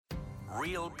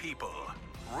Real people,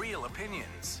 real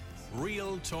opinions,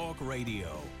 real talk radio.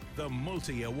 The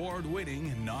multi-award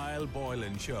winning Niall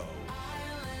Boylan Show.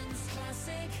 Ireland's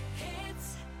classic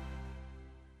hits.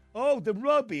 Oh, the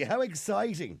rugby. How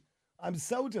exciting. I'm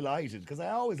so delighted because I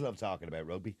always love talking about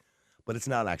rugby. But it's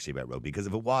not actually about rugby, because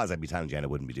if it was, I'd be telling Jane I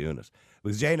wouldn't be doing it.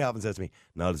 Because Jane often says to me,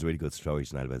 no, there's a really good story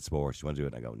tonight about sport. Do you want to do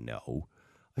it? And I go, no.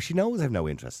 She knows I have no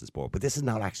interest in sport, but this is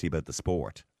not actually about the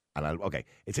sport. And okay,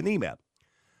 it's an email.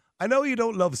 I know you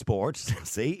don't love sport.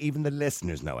 See, even the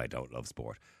listeners know I don't love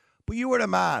sport. But you are a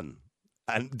man.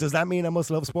 And does that mean I must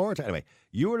love sport? Anyway,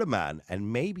 you are a man,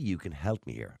 and maybe you can help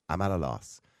me here. I'm at a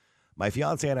loss. My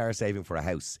fiancé and I are saving for a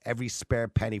house. Every spare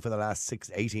penny for the last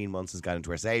 18 months has gone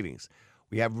into our savings.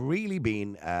 We have really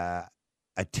been a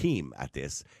team at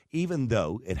this, even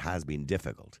though it has been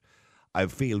difficult. I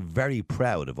feel very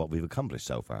proud of what we've accomplished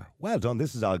so far. Well done.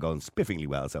 This is all going spiffingly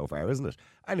well so far, isn't it?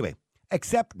 Anyway,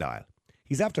 except Niall.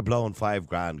 He's after blowing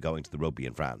 $5,000 going to the rugby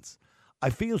in France. I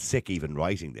feel sick even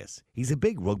writing this. He's a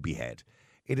big rugby head.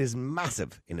 It is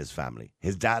massive in his family.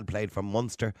 His dad played for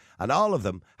Munster, and all of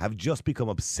them have just become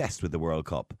obsessed with the World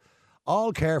Cup.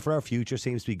 All care for our future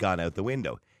seems to be gone out the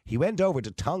window. He went over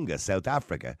to Tonga, South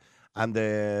Africa, and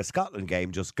the Scotland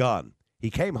game just gone. He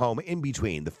came home in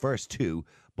between the first two,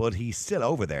 but he's still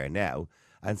over there now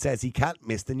and says he can't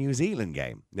miss the New Zealand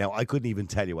game. Now, I couldn't even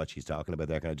tell you what she's talking about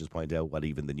there. Can I just point out what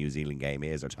even the New Zealand game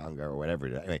is, or Tonga, or whatever?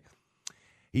 Anyway,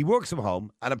 he works from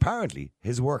home, and apparently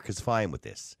his work is fine with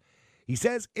this. He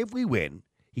says if we win,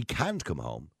 he can't come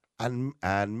home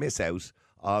and miss out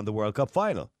on the World Cup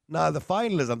final. Now, the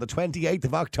final is on the 28th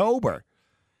of October.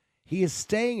 He is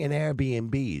staying in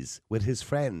Airbnbs with his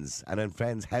friends and in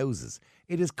friends' houses.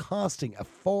 It is costing a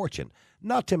fortune,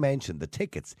 not to mention the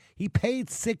tickets. He paid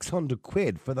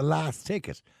 £600 for the last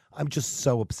ticket. I'm just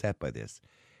so upset by this.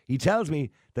 He tells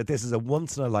me that this is a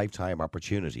once-in-a-lifetime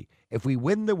opportunity. If we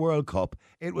win the World Cup,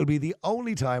 it will be the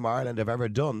only time Ireland have ever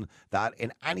done that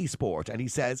in any sport, and he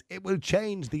says it will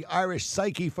change the Irish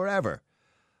psyche forever.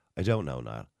 I don't know,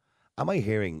 Niall. Am I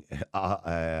hearing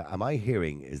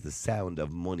is the sound of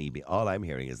money? All I'm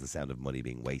hearing is the sound of money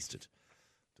being wasted.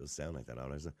 Does sound like that,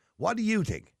 doesn't it? What do you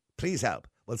think? Please help.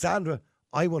 Well, Sandra,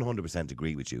 I 100%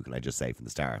 agree with you, can I just say from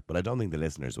the start, but I don't think the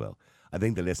listeners will. I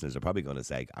think the listeners are probably going to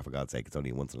say, for God's sake, it's only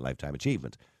a once-in-a-lifetime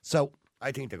achievement. So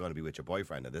I think they're going to be with your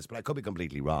boyfriend on this, but I could be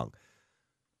completely wrong.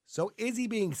 So is he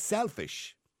being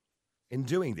selfish in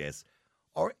doing this?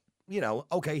 Or, you know,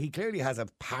 okay, he clearly has a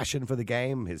passion for the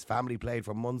game. His family played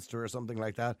for Munster or something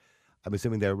like that. I'm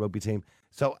assuming they're a rugby team.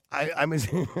 So I'm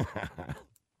assuming...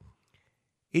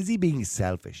 Is he being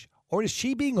selfish? Or is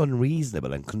she being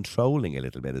unreasonable and controlling a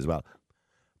little bit as well?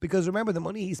 Because remember, the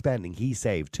money he's spending, he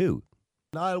saved too.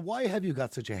 Niall, why have you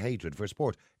got such a hatred for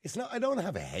sport? It's not. I don't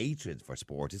have a hatred for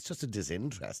sport. It's just a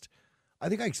disinterest. I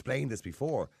think I explained this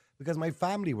before, because my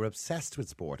family were obsessed with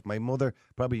sport. My mother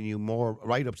probably knew more,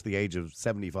 right up to the age of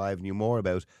 75, knew more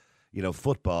about,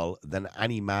 football than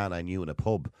any man I knew in a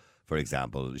pub, for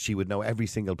example. She would know every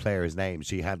single player's name.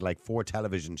 She had like 4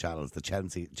 television channels, the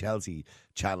Chelsea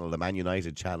channel, the Man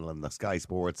United channel, and the Sky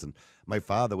Sports. And my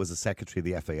father was a secretary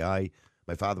of the FAI.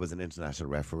 My father was an international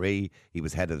referee. He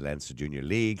was head of the Leinster Junior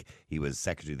League. He was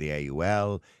secretary of the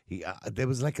AUL. There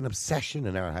was like an obsession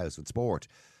in our house with sport.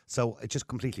 So it just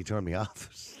completely turned me off.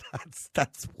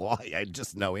 That's why I had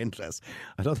just no interest.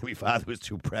 I don't think my father was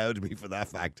too proud of me for that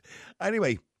fact.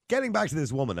 Anyway, getting back to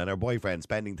this woman and her boyfriend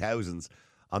spending thousands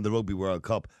on the Rugby World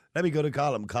Cup. Let me go to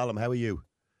Colm. Colm, how are you?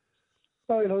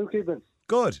 Hi, how are you keeping?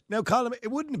 Good. Now, Colm, it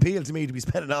wouldn't appeal to me to be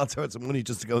spending all sorts of money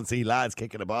just to go and see lads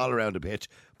kicking a ball around a pitch,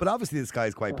 but obviously this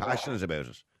guy's quite passionate about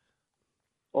it.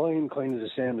 I'm kind of the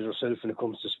same as yourself when it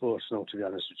comes to sports now, to be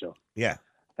honest with you. Yeah.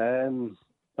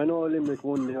 I know Limerick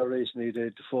won there recently, they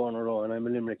had 4 in a row, and I'm a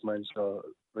Limerick man, so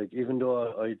even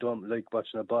though I don't like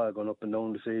watching a ball going up and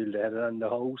down the field, they had it on the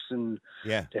house, and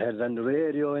they had it on the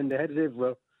radio, and they had it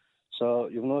everywhere. So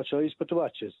you've no choice but to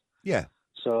watch it. Yeah.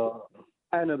 So,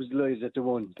 and I was delighted that they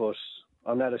won, but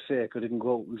I'm not a fake. I didn't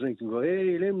go out and drink and go,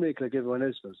 hey, Limerick, like everyone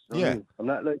else does. You know what I mean? I'm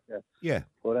not like that. Yeah.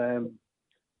 But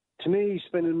to me,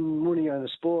 spending money on a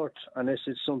sport, unless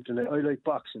it's something that I like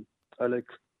boxing. I like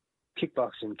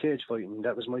kickboxing, cage fighting.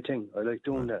 That was my thing. I like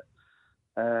doing that.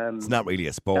 It's not really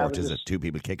a sport, is it? 2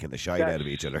 people kicking the shite out of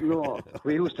each other. No,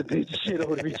 we used to beat the shit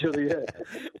out of each other, yeah.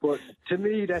 But to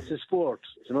me, that's a sport.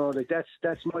 You know, like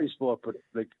that's my sport. But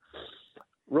like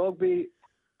rugby,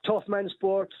 tough man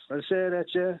sport. I'll say that,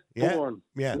 yeah. Born.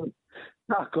 Yeah.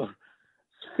 Soccer,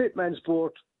 fit man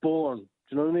sport. Born. Do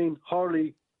you know what I mean?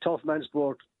 Hurley, tough man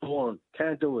sport. Born.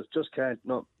 Can't do it. Just can't.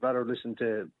 No, rather listen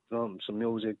to some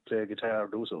music, play guitar,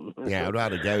 do something. Yeah, I'd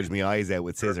rather gouge my eyes out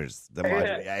with scissors than watch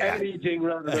it. Anything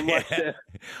rather than watch that.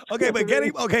 Okay,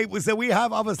 but so we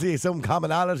have obviously some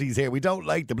commonalities here. We don't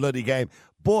like the bloody game,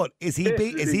 but is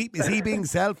he being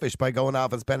selfish by going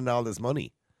off and spending all this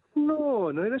money?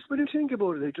 No, that's what you think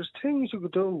about it. Like, there's things you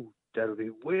could do that would be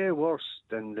way worse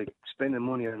than like spending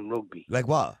money on rugby. Like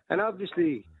what? And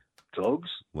obviously, drugs,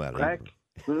 crack.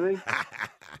 You know what I mean?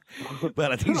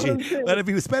 Well, I think if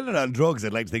he was spending it on drugs,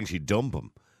 I'd like to think she'd dump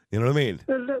him. You know what I mean?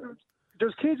 Well,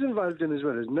 there's kids involved in as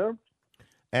well, isn't there?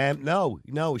 No,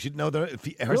 she'd know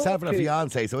herself and her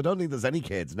fiancé, so I don't think there's any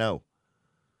kids. No.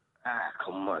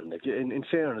 Come on! Like, in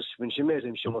fairness, when she met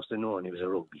him, she must have known he was a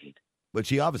rugby kid. But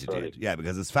she obviously did, yeah,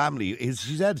 because his family.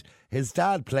 She said his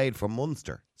dad played for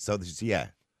Munster, so yeah.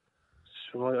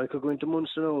 So I could go into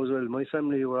Munster now as well. My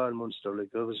family were all Munster. Like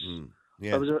I was.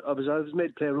 Yeah. I was made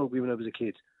to play rugby when I was a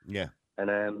kid. Yeah.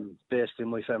 And basically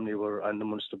my family were on the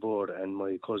Munster board, and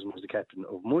my cousin was the captain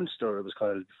of Munster. It was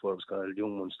called before it was called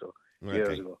Young Munster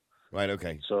years ago. Right.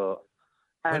 Okay. So.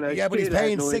 But he's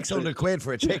paying 600 quid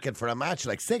for a ticket for a match.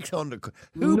 Like 600.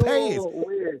 Who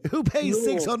pays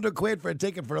 600 quid for a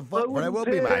ticket for a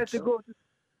rugby match?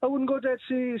 I wouldn't go to that.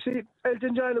 See,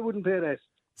 Elton John wouldn't pay that.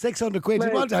 600 quid.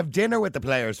 You'd want to have dinner with the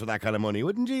players for that kind of money,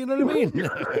 wouldn't you? You know what I mean?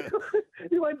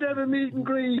 You want to have a meet and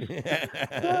greet.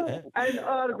 And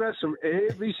autographs from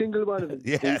every single one of them.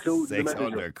 Yes,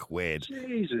 600 quid.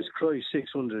 Jesus Christ,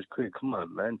 600 quid. Come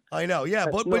on, man. I know, yeah,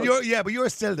 but you're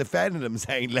still defending him,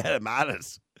 saying let him at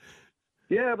it.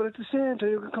 Yeah, but at the same time,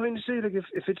 you can kind of say, like,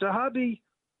 if it's a hobby,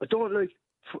 I don't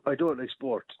like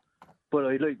sport, but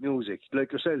I like music.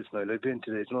 Like yourself, Niall, I've been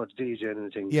to it. It's not DJing and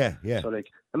anything. Yeah. So, like,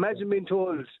 imagine being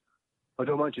told, I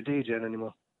don't want you DJing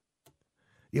anymore.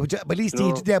 Yeah, but at least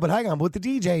but hang on, with the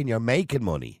DJing, you're making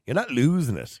money. You're not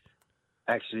losing it.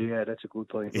 Actually, yeah, that's a good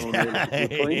point. No, that's a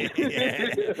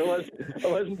good point. I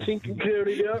wasn't thinking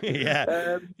clearly there.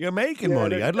 Yeah, you're making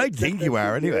money. I'd like to think you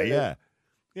are anyway.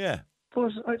 Yeah.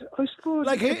 But I suppose,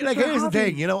 like here's the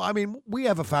thing. You know, I mean, we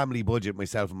have a family budget,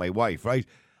 myself and my wife, right?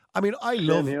 I mean, I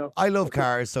love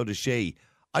cars. So does she.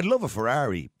 I'd love a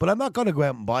Ferrari, but I'm not going to go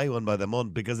out and buy one by the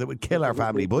month because it would kill our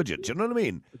family budget. Do you know what I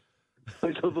mean?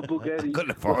 I love a Bugatti. I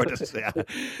couldn't afford it. Yeah.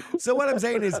 So what I'm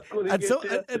saying is, and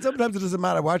sometimes it doesn't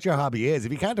matter what your hobby is.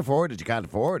 If you can't afford it, you can't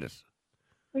afford it.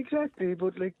 Exactly,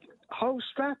 but like, how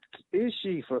strapped is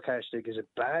she for cash? Like, is it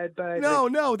bad?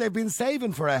 No, they've been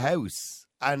saving for a house,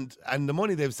 and the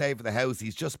money they've saved for the house,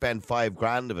 he's just spent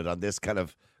 $5,000 of it on this kind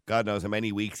of, God knows how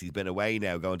many weeks he's been away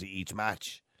now, going to each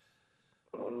match.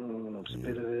 It's a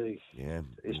bit of a... Yeah.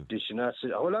 Did she not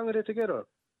say... How long are they together?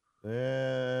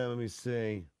 Let me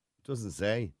see. Doesn't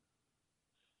say.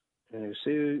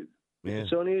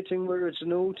 It's only a thing where it's a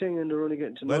new thing and they're only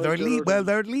getting to know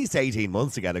they're at least 18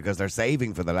 months together because they're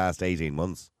saving for the last 18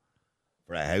 months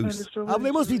for a house.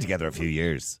 They must be together a few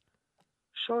years.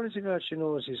 Surely to God, she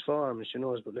knows his farm and she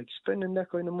knows, but like spending that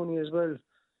kind of money as well.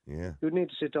 Yeah. You'd need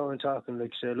to sit down and talk and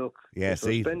like say, look, if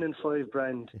we're spending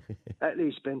 $5,000, at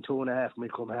least spend 2.5 and we'll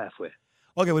come halfway.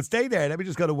 Okay, well stay there. Let me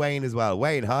just go to Wayne as well.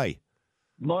 Wayne, hi.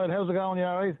 Lloyd, how's it going? You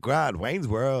all right? Grand. Wayne's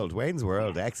World,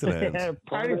 excellent.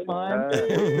 Party's fine.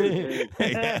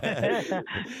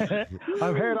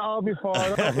 I've heard it all before.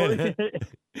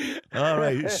 All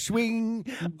right, swing.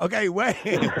 Okay, Wayne.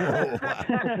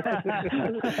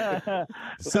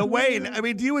 So, Wayne, I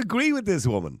mean, do you agree with this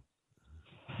woman?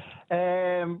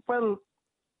 Well,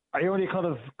 I only kind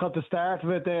of got the start of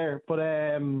it there, but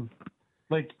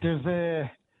like there's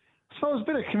I suppose a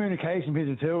bit of communication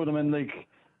between the two of them, and like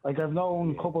I've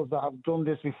known couples that have done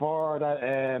this before, that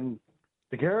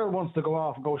the girl wants to go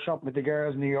off and go shopping with the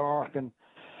girls in New York, and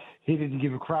he didn't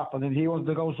give a crap, and then he wanted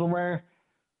to go somewhere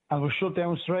and was shut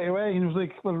down straight away. And he was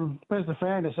like, well, where's the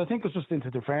fairness? I think it's just into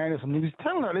the fairness. And he was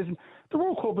telling her, listen, the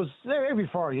World Cup is every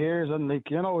 4 years, and like,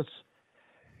 you know, it's...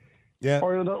 Yeah.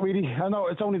 Or not really. I know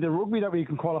it's only the rugby that we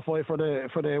can qualify for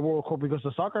the World Cup, because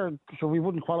the soccer, so we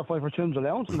wouldn't qualify for children's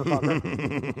allowance in the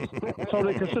soccer. So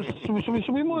like, it's just,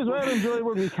 so we might as well enjoy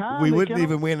what we can. We wouldn't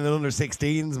even win an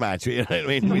under-16s match. You know what I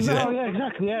mean? Yeah,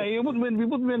 exactly. Yeah, we wouldn't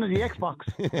win at the Xbox.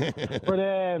 But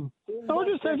no, I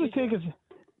just think it's.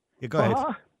 Yeah, go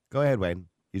ahead. Go ahead, Wayne.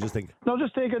 You just think. No,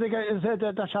 just think of the guy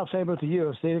that chap saying about the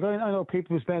UFC. The guy, I know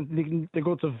people who spent the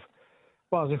goods of.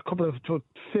 Well, there's a couple of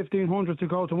 1,500 to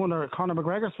go to one of Conor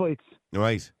McGregor's fights.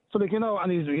 Right. So, like, you know, and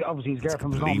he's obviously his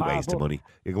girlfriend was all mad. Waste of money.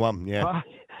 You go on, yeah.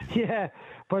 Yeah,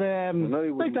 but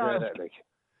like that.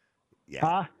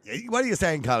 Yeah. What are you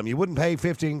saying, Colin? You wouldn't pay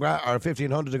 $1,500 or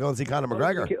 $1,500 to go and see Conor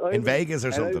McGregor in Vegas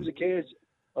or something? I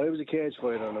was a cage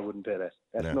fighter and I wouldn't pay that.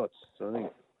 That's nuts. So I think.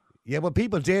 Yeah, well,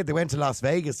 people did. They went to Las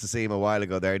Vegas to see him a while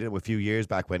ago there. They did a few years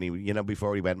back when he,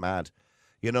 before he went mad.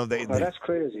 That's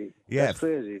crazy. Yeah. That's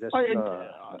crazy.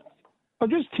 I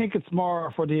just think it's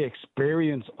more for the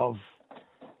experience of,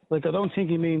 like, I don't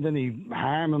think he means any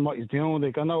harm in what he's doing.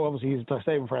 Like, I know obviously he's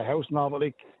saving for a house and all, but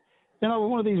like,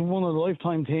 one of the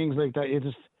lifetime things like that you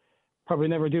just probably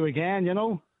never do again,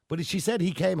 But she said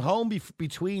he came home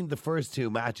between the first two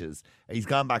matches. He's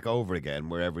gone back over again,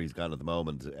 wherever he's gone at the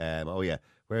moment.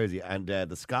 Where is he? And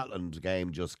the Scotland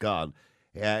game just gone.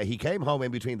 He came home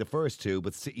in between the first two,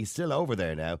 but he's still over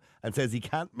there now and says he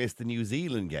can't miss the New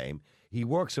Zealand game. He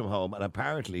works from home, and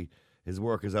apparently his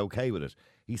work is okay with it.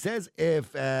 He says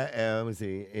if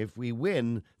we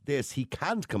win this, he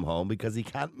can't come home because he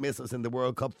can't miss us in the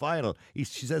World Cup final.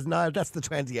 She says, no, that's the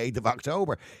 28th of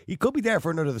October. He could be there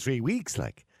for another 3 weeks,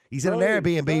 like. He's in an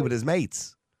Airbnb with his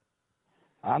mates.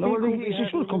 I know he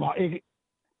should come home.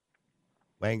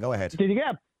 Wayne, go ahead. Did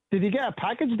he get a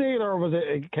package deal, or was it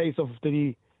a case of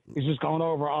he's just going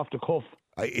over off the cuff?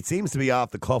 It seems to be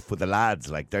off the cuff with the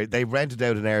lads. Like they rented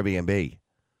out an Airbnb.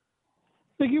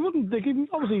 Like he wouldn't. Like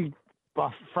obviously,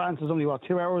 France is only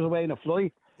 2 hours away in a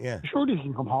flight. Yeah. Surely he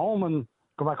can come home and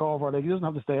go back over. Like he doesn't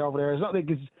have to stay over there. It's not like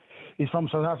he's from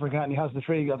South Africa and he has the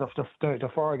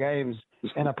 4 games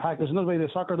in a pack. There's another way the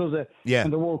soccer does it. Yeah.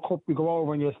 In the World Cup, you go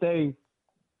over and you stay.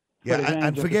 Yeah,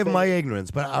 and forgive my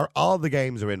ignorance, but all the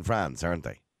games are in France, aren't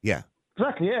they? Yeah.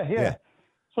 Exactly. Yeah.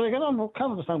 So like, I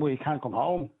can't understand why he can't come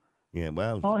home. Yeah,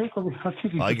 well, I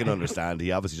can understand.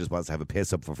 He obviously just wants to have a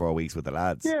piss up for 4 weeks with the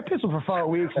lads. Yeah, piss up for 4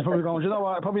 weeks. He's probably going, you know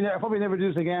what, I probably never do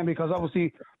this again because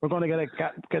obviously we're going to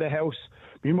get a house.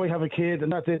 We might have a kid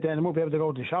and that's it then. I won't be able to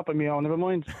go to the shop with me on, never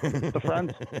mind the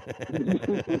France.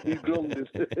 He grumbled.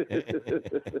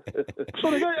 So,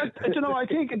 I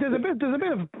think there's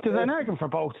an argument for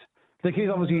both. The kid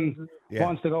obviously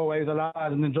wants to go away with the lads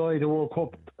and enjoy the World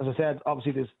Cup. As I said,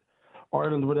 obviously there's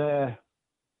Ireland with the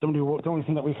only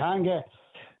thing that we can get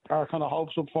our kind of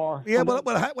hopes up for. Yeah, well,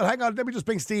 hang on. Let me just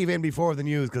bring Steve in before the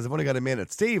news because I've only got a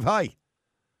minute. Steve, hi.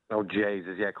 Oh,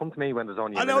 Jesus, yeah. Come to me when there's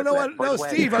only a minute left. No,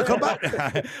 Steve, I'll come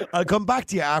back. I'll come back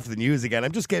to you after the news again.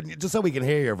 I'm just so we can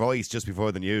hear your voice just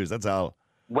before the news. That's all.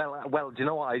 Well, do you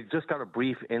know what? I just got a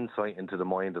brief insight into the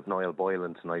mind of Niall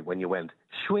Boylan tonight when you went,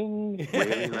 swing,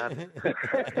 really, lad?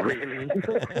 Really?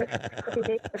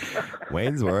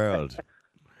 Wayne's World.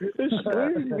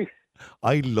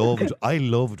 I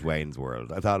loved Wayne's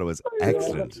World. I thought it was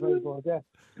excellent. Do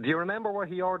you remember what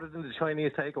he ordered in the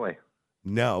Chinese takeaway?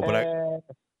 No, but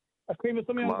a cream of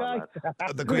something guy.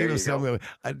 The cream of something.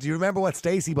 Do you remember what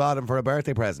Stacey bought him for a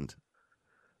birthday present?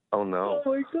 Oh no! Oh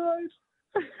my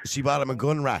God! She bought him a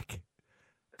gun rack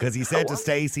because he said to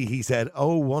Stacey, he said,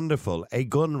 "Oh, wonderful, a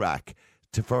gun rack."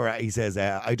 He says,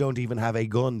 I don't even have a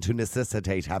gun to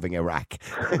necessitate having a rack.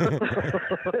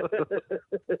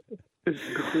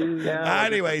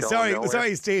 Anyway,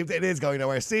 sorry, Steve. It is going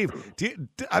nowhere. Steve,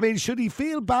 should he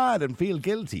feel bad and feel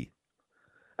guilty?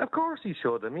 Of course he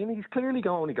should. I mean, he's clearly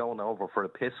only going over for a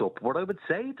piss-up. What I would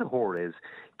say to her is,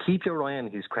 keep your eye on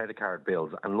his credit card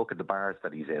bills and look at the bars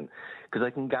that he's in. Because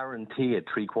I can guarantee it,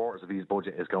 3/4 of his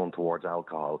budget is going towards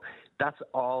alcohol. That's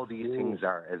all these things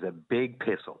are, is a big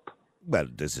piss-up. Well,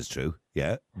 this is true,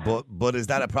 yeah. But is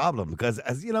that a problem? Because,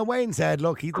 as you know, Wayne said,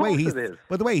 look, the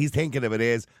way he's thinking of it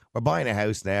is, we're buying a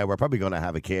house now, we're probably going to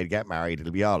have a kid, get married,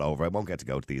 it'll be all over. I won't get to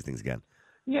go to these things again.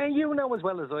 Yeah, you know as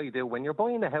well as I do, when you're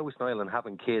buying a house, Niall, and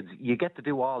having kids, you get to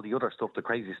do all the other stuff, the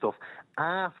crazy stuff,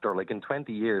 after, like in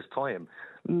 20 years' time.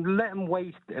 Let him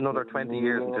wait another 20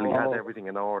 years until he has everything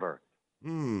in order.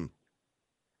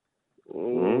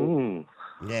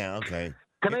 Yeah, okay.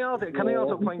 Can I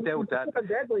also point out that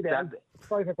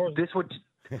this would...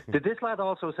 Did this lad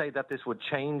also say that this would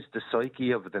change the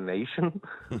psyche of the nation?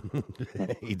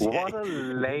 He did. What a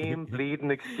lame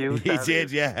bleeding excuse. He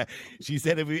did, yeah. She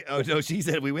said if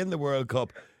we win the World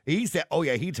Cup. He said,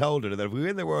 he told her that if we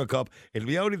win the World Cup, it'll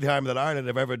be the only time that Ireland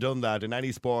have ever done that in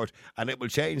any sport, and it will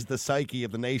change the psyche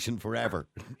of the nation forever.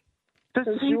 Does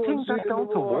he think that's going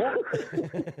to work?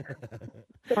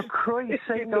 For Christ's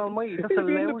sake almighty, that's a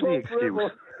lousy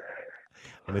excuse.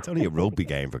 It's only a rugby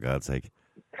game, for God's sake.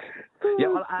 Yeah,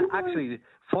 well, actually,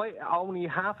 only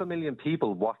 500,000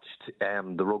 people watched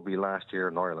the rugby last year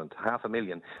in Ireland.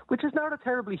 500,000, which is not a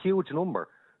terribly huge number.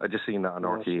 I just seen that on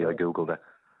RTE. I googled it.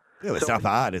 Yeah, it's not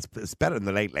bad. It's better than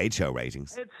the Late Late Show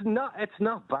ratings. It's not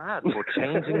bad, but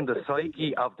changing the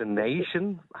psyche of the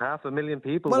nation, 500,000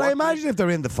 people. Well, I imagine if they're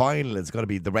in the final, it's going to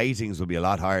be the ratings will be a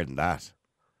lot higher than that.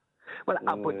 Well,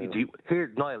 but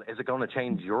here, Niall, is it going to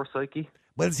change your psyche?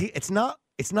 Well, see, it's not.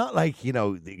 It's not like, kind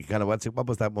of what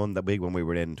was that big one we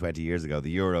were in 20 years ago,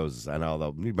 the Euros and all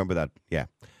that. You remember that? Yeah.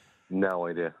 No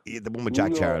idea. The one with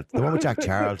Jack Charlton. The one with Jack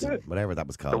Charlton, whatever that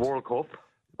was called. The World Cup?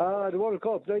 The World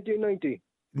Cup, 1990.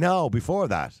 No, before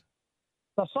that.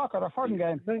 The soccer, the fun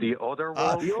game. The other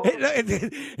World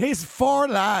Cup? He's 4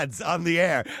 lads on the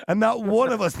air, and not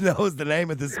one of us knows the name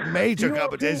of this major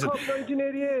competition. Cup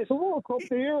 1988. The World Cup,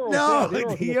 the Euros. No,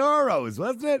 yeah, the Euros,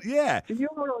 wasn't it? Yeah. The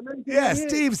Euro 1988. Yeah,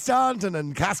 Steve Staunton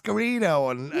and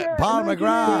Cascarino and Paul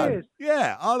McGrath.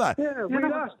 Yeah, all that. Yeah, we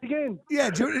lost the game. Yeah,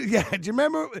 do you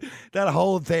remember that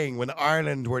whole thing when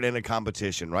Ireland were in a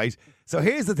competition, right? So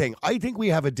here's the thing. I think we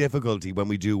have a difficulty when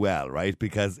we do well, right?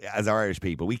 Because as Irish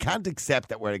people, we can't accept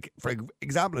that we're, for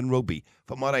example, in rugby,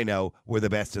 from what I know, we're the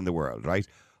best in the world, right?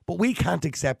 But we can't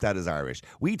accept that as Irish.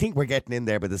 We think we're getting in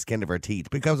there by the skin of our teeth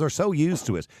because we're so used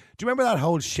to it. Do you remember that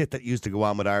whole shit that used to go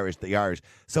on with the Irish?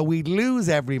 So we'd lose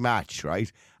every match,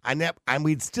 right? And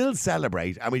we'd still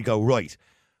celebrate and we'd go, right,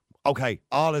 okay,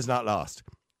 all is not lost.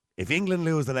 If England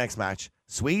lose the next match,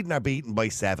 Sweden are beaten by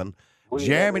 7,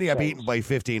 Germany are beaten by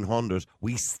 1,500,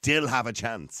 we still have a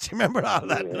chance. Do you remember all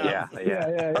that?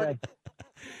 Yeah.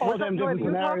 All them different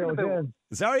scenarios, yeah.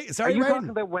 Sorry, Are you Wayne? talking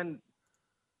about when...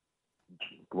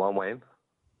 Go on, Wayne.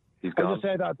 He's I gone. just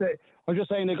said that. I'm just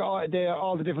saying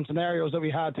all the different scenarios that we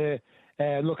had to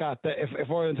look at.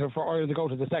 For Ireland to go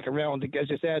to the second round, as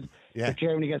you said, if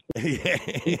Germany gets,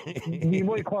 he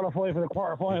might qualify for the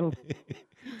quarterfinals.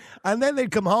 And then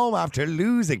they'd come home after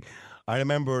losing. I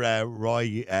remember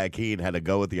Roy Keane had a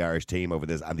go at the Irish team over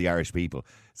this and the Irish people,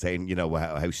 saying, you know,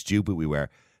 how stupid we were.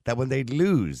 That when they'd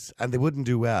lose and they wouldn't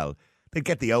do well, they'd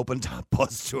get the open top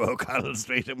bus to O'Connell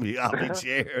Street and we all be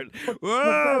cheering.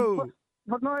 Whoa!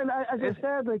 But no, as you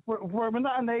said, like we're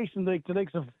not a nation like the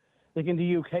likes of like in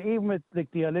the UK. Even with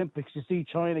like the Olympics, you see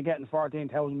China getting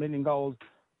 14,000 million goals,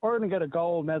 Ireland get a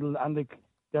gold medal, and like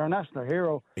they're a national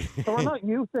hero. So we're not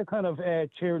used to kind of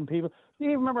cheering people. You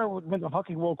even remember when the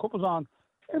Hockey World Cup was on,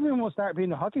 everyone would start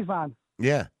being a hockey fan.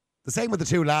 Yeah. The same with the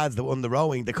 2 lads that won the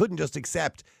rowing. They couldn't just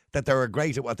accept that they were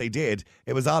great at what they did.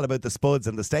 It was all about the spuds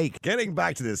and the steak. Getting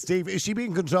back to this, Steve, is she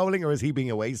being controlling or is he being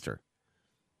a waster?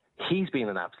 He's been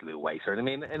an absolute waster. I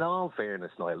mean, in all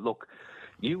fairness, Niall, look,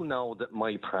 you know that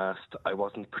my past, I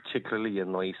wasn't particularly a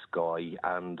nice guy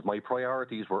and my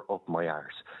priorities were up my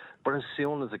arse. But as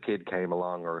soon as a kid came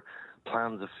along or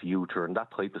plans of future and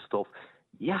that type of stuff,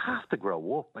 you have to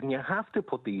grow up and you have to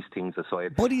put these things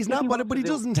aside. But he's not. But he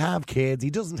doesn't have kids. He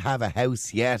doesn't have a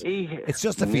house yet. It's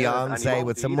just a fiancé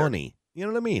with some money. You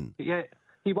know what I mean? Yeah,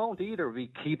 he won't either if he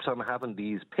keeps on having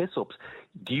these piss-ups.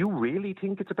 Do you really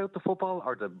think it's about the football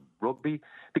or the rugby?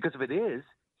 Because if it is,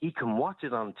 he can watch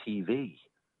it on TV.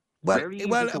 Well,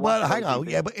 hang on.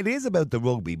 Yeah, but it is about the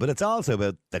rugby, but it's also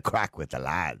about the crack with the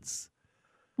lads.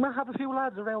 Might have a few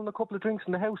lads around, a couple of drinks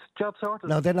in the house, job sorted.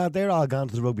 No, they're not. They're all gone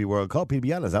to the Rugby World Cup. He'll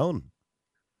be on his own.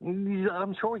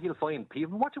 I'm sure he'll find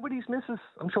people. Watch it with his missus.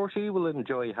 I'm sure she will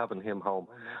enjoy having him home.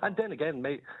 And then again,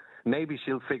 maybe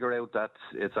she'll figure out that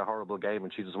it's a horrible game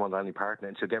and she doesn't want any part in it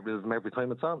and she'll get rid of him every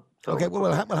time it's on. So, okay,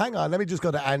 well, hang on. Let me just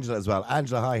go to Angela as well.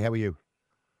 Angela, hi, how are you?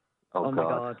 Oh my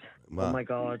God. What? Oh my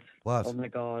God. What? Oh my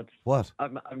God. What?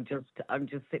 I'm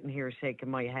just sitting here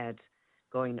shaking my head,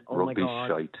 going, oh Rugby's my God.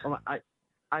 shite. Oh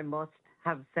I must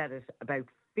have said it about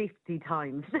 50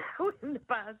 times now in the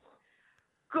past.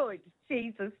 Good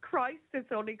Jesus Christ, this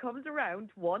only comes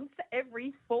around once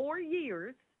every 4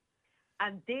 years,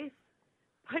 and this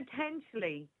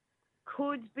potentially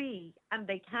could be, and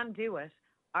they can do it,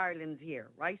 Ireland's year,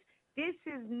 right? This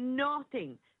is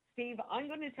nothing. Steve, I'm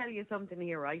going to tell you something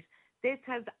here, right? This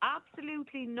has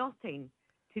absolutely nothing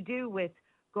to do with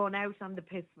going out on the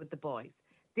piss with the boys.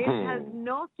 This has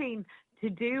nothing to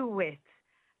do with,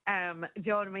 do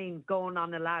you know what I mean, going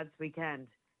on a lads' weekend.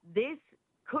 This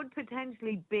could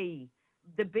potentially be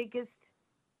the biggest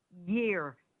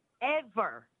year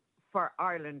ever for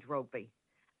Ireland rugby.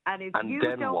 And if you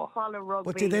don't follow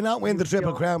rugby... But did they not win the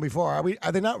Triple Crown before?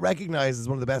 Are they not recognised as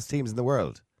one of the best teams in the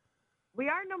world? We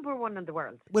are number 1 in the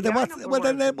world. Well,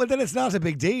 then it's not a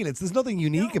big deal. There's nothing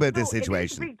unique about this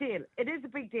situation. It is a big deal. It is a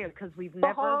big deal because we've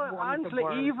never won the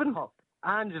World Cup.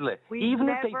 Angela, even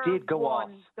if they did go off,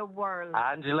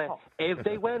 Angela, if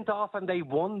they went off and they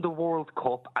won the World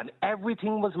Cup and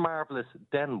everything was marvellous,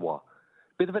 then what?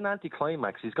 Bit of an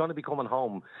anticlimax. He's going to be coming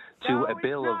home to a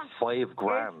bill of $5,000.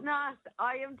 It's not.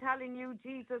 I am telling you,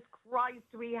 Jesus Christ,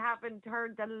 we haven't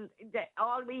heard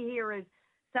all we hear is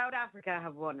South Africa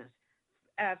have won it.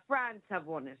 France have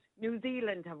won it. New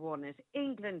Zealand have won it.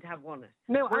 England have won it.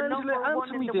 No, we're Angela,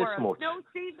 answer me this much. No,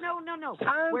 Steve, no.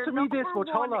 Answer me this much.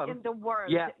 Hold on. In the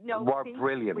world. Yeah, no, we're Steve,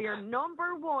 brilliant. We're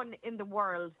number 1 in the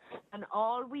world, and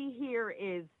all we hear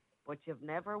is, but you've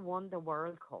never won the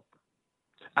World Cup.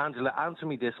 Angela, answer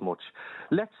me this much.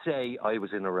 Let's say I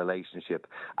was in a relationship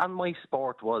and my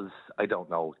sport was, I don't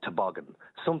know, toboggan,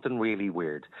 something really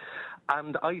weird.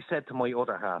 And I said to my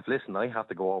other half, listen, I have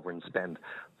to go over and spend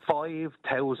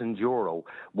 €5,000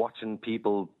 watching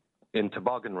people in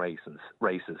toboggan races.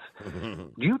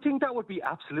 Do you think that would be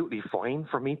absolutely fine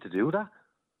for me to do that?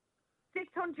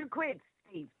 600 quid,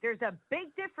 Steve. There's a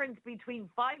big difference between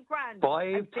 $5,000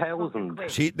 5,000. and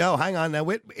 600 quid. No, hang on now.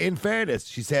 In fairness,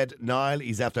 she said, Niall,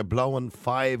 he's after blowing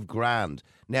 $5,000.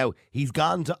 Now, he's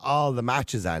gone to all the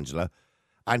matches, Angela,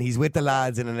 and he's with the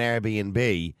lads in an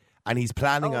Airbnb, and he's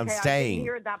planning on staying. I didn't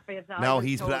hear that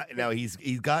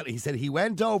bit. He said he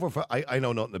went over for, I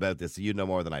know nothing about this, so you know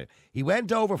more than I do. He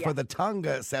went over for the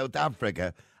Tonga, South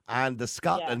Africa, and the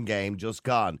Scotland game just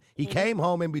gone. He came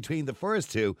home in between the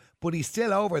first two, but he's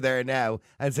still over there now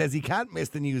and says he can't miss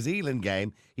the New Zealand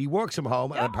game. He works from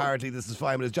home, and apparently this is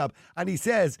fine with his job. And he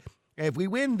says, if we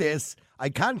win this, I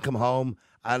can't come home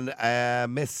and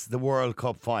miss the World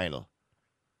Cup final.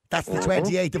 That's the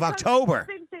 28th of October.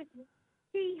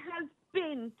 He has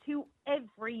been to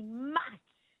every match.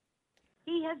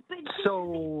 He has been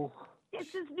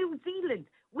This is New Zealand.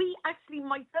 We actually,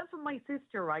 myself and my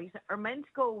sister, right, are meant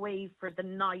to go away for the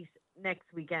night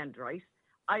next weekend, right?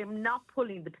 I am not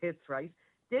pulling the piss, right?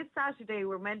 This Saturday,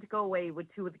 we're meant to go away with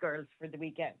two of the girls for the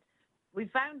weekend. We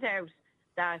found out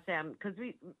that, because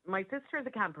my sister has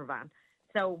a camper van,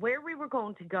 so where we were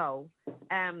going to go,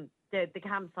 the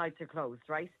campsites are closed,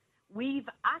 right? We've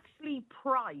actually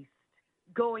priced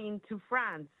going to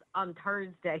France on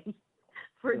Thursday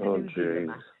for the New Zealand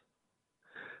match.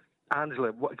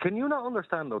 Angela, can you not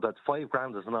understand, though, that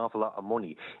 $5,000 is an awful lot of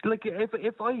money? Like,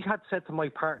 if I had said to my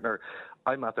partner,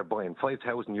 I'm after buying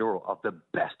 €5,000 of the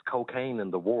best cocaine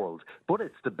in the world, but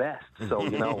it's the best, so,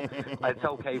 it's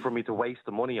okay for me to waste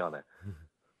the money on it.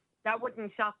 That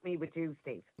wouldn't shock me with you,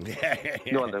 Steve.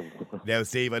 Now,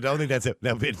 Steve, I don't think that's it.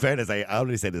 Now, in fairness, I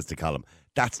only say this to Colm.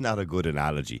 That's not a good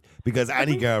analogy because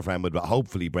any girlfriend would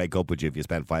hopefully break up with you if you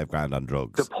spent $5,000 on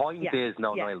drugs. The point is,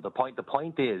 Niall, the point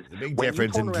is... The big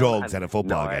difference in drugs and a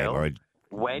football game or a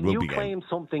when rugby you game. claim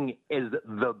something is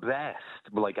the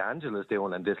best, like Angela's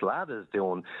doing and this lad is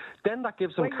doing, then that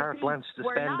gives them carte blanche to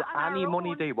spend any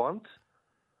money they want.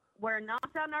 We're not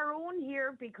on our own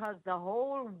here because the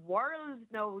whole world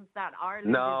knows that Ireland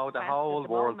is the best whole at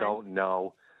the world moment. don't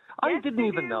know. Yes, I didn't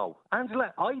even know.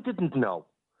 Angela, I didn't know.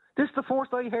 This is the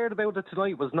first I heard about it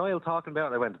tonight was Niall talking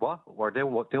about it. I went, what? We're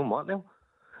doing what now?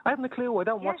 I haven't a clue. I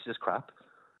don't watch this crap.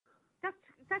 That's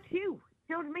you. Do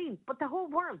you know what I mean? But the whole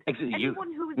world.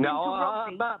 Anyone who's into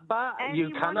rugby. You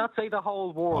cannot say the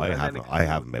whole world. I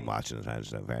haven't been watching it,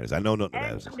 Angela, in fairness. I know nothing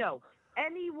about it. No.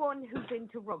 Anyone who's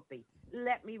into rugby,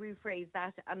 let me rephrase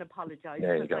that and apologise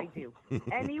because I do.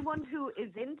 Anyone who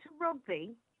is into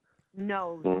rugby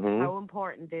knows how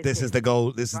important this is the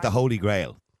goal. This is the holy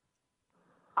grail.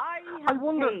 I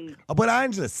wonder. Paid. But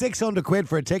Angela, 600 quid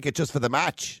for a ticket just for the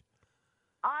match.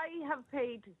 I have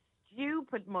paid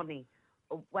stupid money.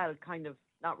 Well, kind of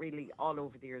not really all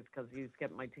over the years because I used to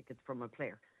get my tickets from a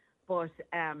player. But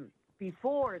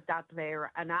before that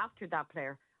player and after that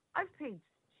player, I've paid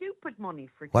stupid money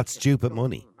for tickets. What's stupid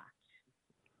money?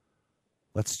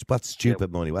 What's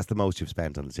stupid money? What's the most you've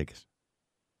spent on the ticket?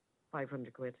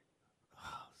 500 quid.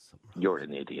 You're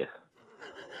an idiot.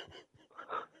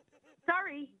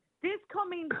 Sorry, this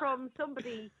coming from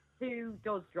somebody who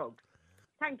does drugs.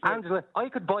 Thank you. Angela, I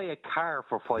could buy a car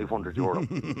for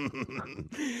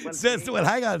 €500. Well,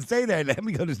 hang on, stay there. Let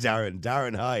me go to Darren.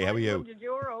 Darren, hi, how are you?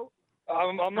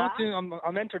 €500.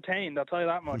 I'm entertained. I'll tell you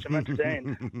that much. I'm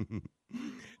entertained.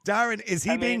 Darren, is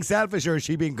he being selfish or is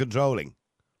she being controlling?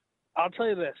 I'll tell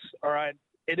you this. All right,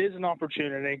 it is an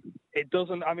opportunity. It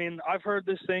doesn't. I mean, I've heard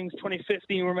this thing.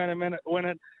 2015 we're meant to win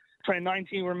it.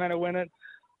 2019 we're meant to win it.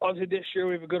 Obviously, this year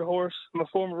we have a good horse. I'm a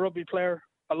former rugby player.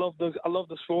 I love the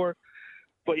sport.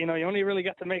 But, you only really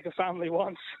get to make a family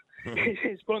once.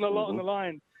 He's putting a lot on the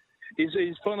line.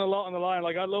 He's putting a lot on the line.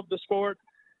 Like, I love the sport.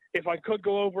 If I could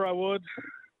go over, I would.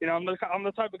 I'm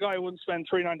the type of guy who wouldn't spend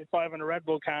 $3.95 on a Red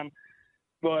Bull can.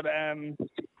 But,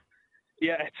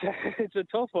 it's a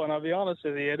tough one, I'll be honest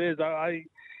with you. It is. I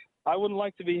wouldn't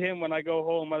like to be him when I go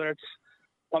home, whether it's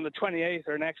on the 28th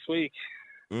or next week.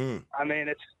 I mean,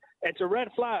 it's a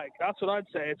red flag. That's what I'd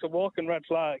say. It's a walking red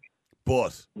flag.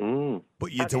 But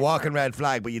it's a walking red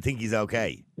flag, but you think he's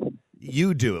okay.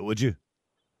 You do it, would you?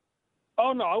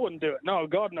 Oh, no, I wouldn't do it. No,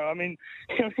 God, no. I mean,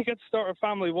 you get to start a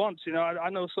family once.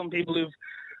 I know some people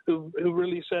who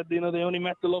really said, they only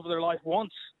met the love of their life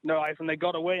once in their life and they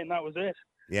got away and that was it.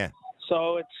 Yeah.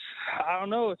 So I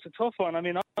don't know. It's a tough one. I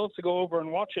mean, I'd love to go over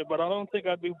and watch it, but I don't think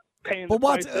I'd be paying But the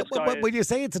price this guy but is. when you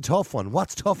say it's a tough one,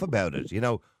 what's tough about it? You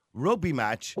know, rugby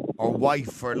match or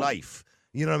wife for life.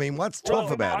 You know what I mean? What's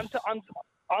tough about it?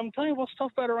 I'm telling you what's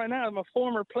tough about it right now. I'm a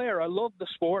former player. I love the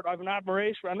sport. I have an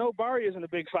admiration. I know Barry isn't a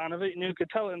big fan of it, and you could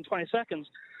tell it in 20 seconds.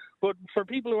 But for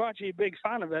people who are actually a big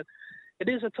fan of it, it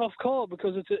is a tough call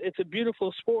because it's a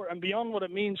beautiful sport, and beyond what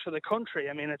it means for the country.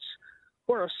 I mean,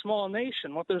 we're a small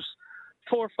nation. There's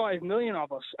 4 or 5 million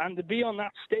of us, and to be on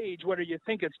that stage, whether you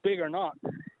think it's big or not,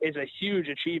 is a huge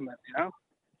achievement. You know.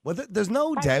 Well, there's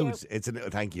no doubt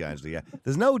thank you, Angela. Yeah,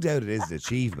 there's no doubt it is an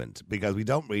achievement because we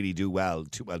don't really do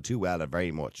too well at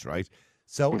very much, right?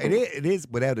 So it is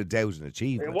without a doubt an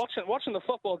achievement. Watching the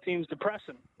football team's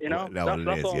depressing, you know. No,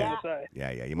 that's all yeah. I'm gonna say.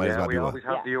 Yeah. You might as well we do always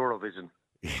have the Eurovision.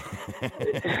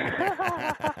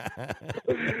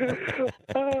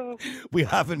 We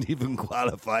haven't even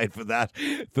qualified for that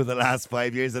for the last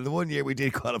 5 years, and the 1 year we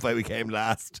did qualify, we came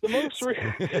last.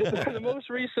 The most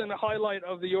recent highlight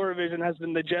of the Eurovision has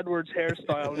been the Jedward's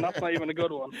hairstyle, and that's not even a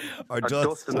good one. Or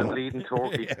Dustin the bleeding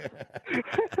turkey.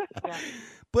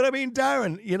 But I mean,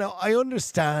 Darren, you know, I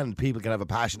understand people can have a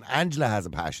passion. Angela has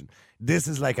a passion. This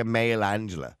is like a male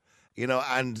Angela, you know,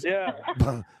 and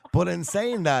but in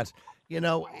saying that, you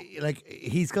know, like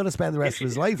he's going to spend the rest of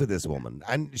his life with this woman,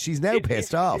 and she's now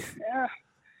pissed off. Yeah.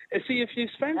 See, if you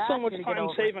spend so much time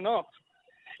saving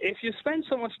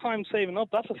up,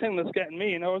 that's the thing that's getting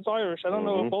me. You know, as Irish, I don't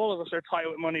know if all of us are tight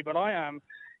with money, but I am.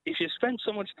 If you spend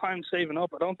so much time saving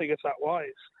up, I don't think it's that wise.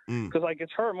 Because, like,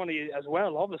 it's her money as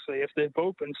well, obviously, if they've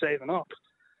both been saving up.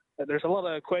 There's a lot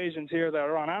of equations here that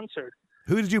are unanswered.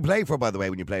 Who did you play for, by the way,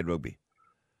 when you played rugby?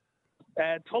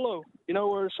 Tullow. You know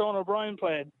where Sean O'Brien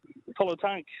played? Tullow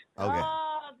Tank. Okay.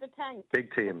 Oh, the tank.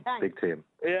 Big team.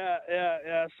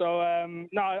 Yeah. So,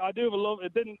 no, I do have a love.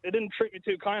 It didn't treat me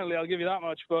too kindly, I'll give you that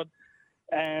much. But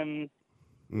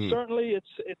certainly,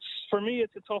 it's for me,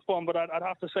 it's a tough one. But I'd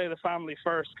have to say the family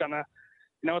first. Kind of,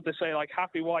 you know what they say, like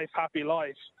happy wife, happy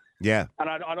life. Yeah. And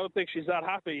I don't think she's that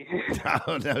happy.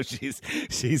 No,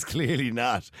 she's clearly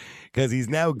not, because he's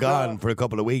now gone for a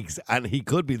couple of weeks, and he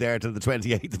could be there till the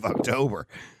 28th of October.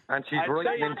 And she's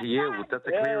writing into you. That's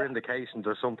a clear indication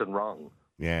there's something wrong.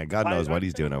 Yeah, God knows what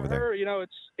he's doing over there. You know,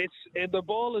 the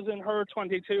ball is in her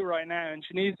 22 right now, and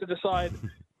she needs to decide: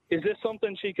 is this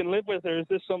something she can live with, or is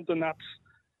this something that's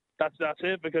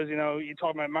it? Because, you know, you're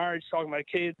talking about marriage, talking about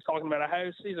kids, talking about a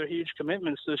house. These are huge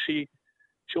commitments. Does she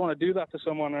want to do that to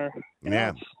someone, or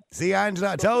yeah? See,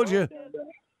 Angela, I told you.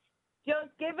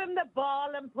 Just give him the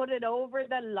ball and put it over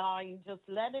the line. Just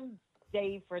let him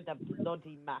stay for the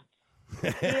bloody match.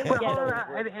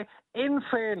 In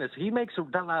fairness, he makes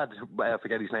that lad. I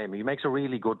forget his name. He makes a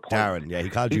really good point. Darren, yeah, he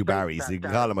called you Barry, so you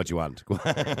can call him what you want. So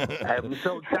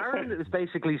Darren is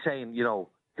basically saying, you know,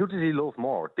 who does he love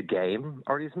more, the game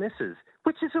or his missus?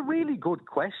 Which is a really good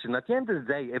question. At the end of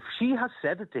the day, if she has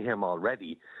said it to him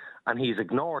already, and he's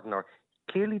ignoring her,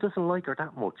 clearly doesn't like her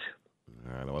that much.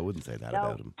 No, I wouldn't say that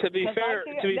about him. To be fair,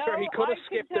 he could have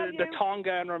skipped the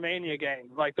Tonga and Romania game.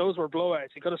 Like, those were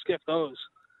blowouts. He could have skipped those.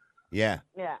 Yeah.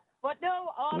 Yeah. But no,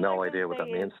 no idea what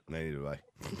that means. Neither do I.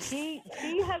 She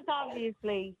has gone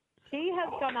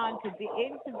on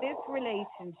into this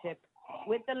relationship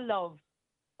with the love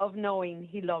of knowing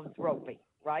he loves rugby,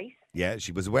 right? Yeah,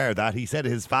 she was aware of that. He said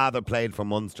his father played for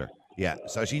Munster. Yeah,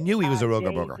 so she knew he was a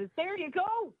rugger bugger. There you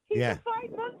go. He's a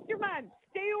fine Munster man.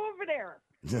 Stay over there.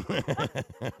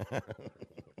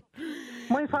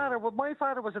 My father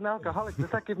was an alcoholic. Does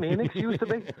that give me an excuse to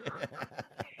be?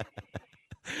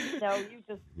 No, you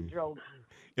just drove.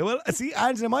 Yeah, well, see,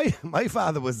 Angela, my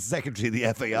father was secretary of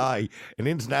the FAI, an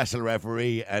international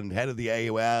referee and head of the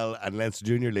AOL and Leinster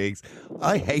Junior Leagues.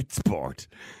 I hate sport.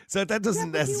 So that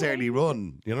doesn't necessarily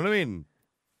run. You know what I mean?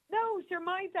 No, sure,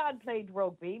 my dad played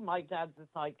rugby. My dad's a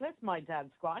cyclist. My dad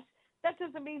squash. That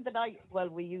doesn't mean that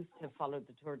we used to follow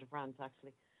the Tour de France,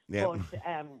 actually. Yeah. But,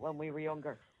 when we were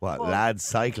younger. What, lads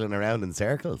cycling around in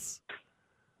circles?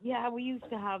 Yeah, we used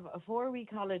to have a 4-week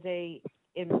holiday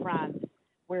in France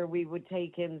where we would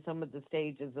take in some of the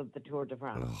stages of the Tour de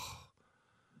France.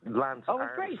 Lance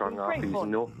Armstrong off his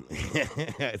nut.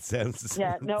 It sounds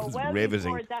well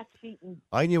riveting. before that cheating.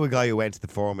 I knew a guy who went to the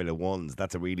Formula Ones.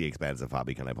 That's a really expensive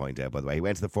hobby, can I point out, by the way. He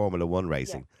went to the Formula One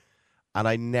racing, and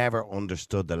I never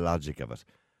understood the logic of it.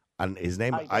 And his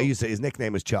name, his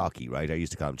nickname was Chalky, right? I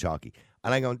used to call him Chalky.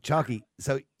 And I go, Chalky,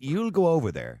 so you'll go over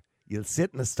there, you'll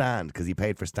sit in a stand because he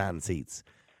paid for stand seats.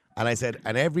 And I said,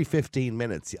 and every 15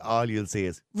 minutes, all you'll see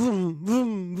is vroom,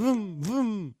 vroom, vroom,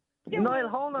 vroom. Niall,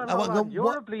 hold on.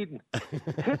 You're a bleeding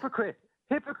hypocrite.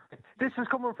 this is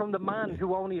coming from the man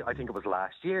who only, I think it was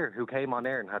last year, who came on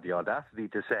air and had the audacity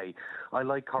to say, I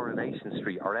like Coronation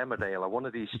Street or Emmerdale or one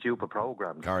of these stupid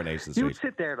programs. Coronation Street. You'd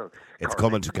sit there. It's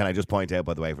coming to, can I just point out,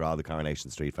 by the way, for all the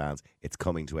Coronation Street fans, it's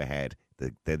coming to a head.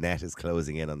 The net is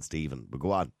closing in on Stephen. But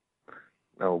go on.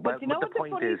 No, but you know what the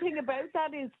funny is, thing about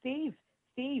that is,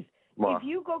 Steve, what? if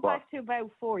you go back to about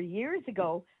 4 years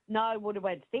ago, now I would have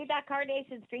went, see that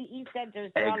Coronation Street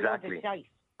EastEnders, they're all over the shite.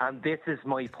 And this is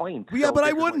my point. Well, yeah, but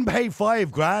I wouldn't pay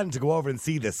 $5,000 to go over and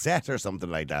see the set or something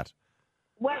like that.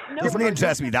 Well, no, doesn't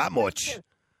interest me that much.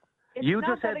 You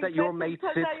just said that your mate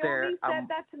sits there. I only said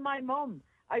that to my mum.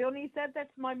 I only said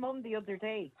that to my mum the other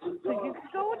day. So you can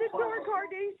go on the tour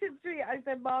Coronation Street. I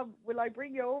said, Mum, will I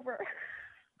bring you over?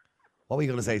 What were you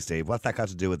going to say, Steve? What's that got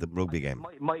to do with the rugby game?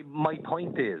 My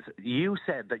point is, you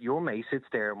said that your mate sits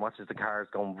there and watches the cars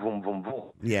going vroom, vroom,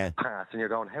 vroom past, and you're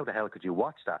going, how the hell could you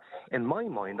watch that? In my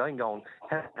mind, I'm going,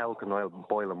 how the hell can I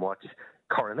boil and watch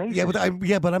Coronation?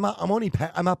 But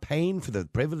I'm not paying for the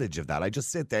privilege of that. I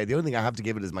just sit there. The only thing I have to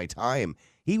give it is my time.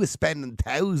 He was spending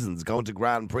thousands going to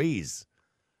Grand Prix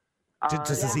just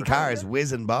to see cars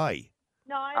whizzing by.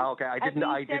 No, okay, I didn't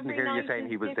hear you saying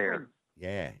he was different. there.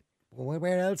 Yeah. Well,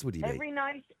 where else would he be? Every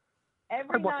night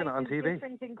I'm watching it on is TV.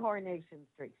 different in Coronation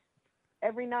Street.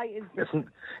 Every night is different.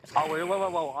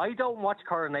 Well, I don't watch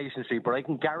Coronation Street, but I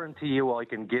can guarantee you I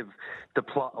can give the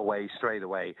plot away straight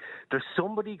away. There's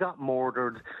somebody got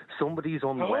murdered, somebody's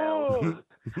unwell,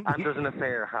 and there's an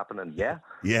affair happening, yeah?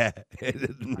 Yeah,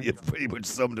 you've pretty much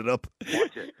summed it up.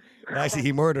 Watch it. Actually,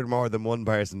 he murdered more than one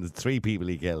person. There's 3 people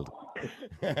he killed.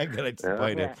 I'm going to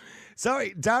point out.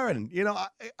 Sorry, Darren, you know, I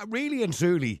really and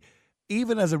truly,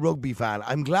 even as a rugby fan,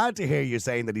 I'm glad to hear you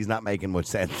saying that he's not making much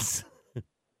sense.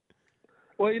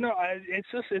 Well, you know,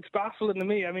 it's baffling to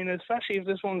me. I mean, especially if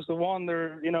this one's the one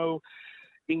they're, you know,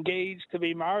 engaged to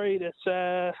be married.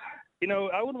 It's, you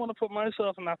know, I wouldn't want to put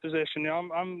myself in that position. You know,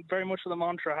 I'm very much of the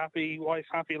mantra, happy wife,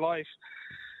 happy life.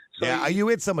 So, yeah, are you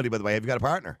with somebody, by the way? Have you got a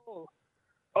partner?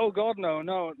 Oh God, no,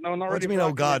 not really. What do you mean,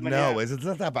 oh God, no? Is it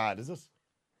not that bad, is it?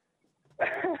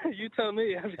 You tell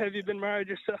me. Have you been married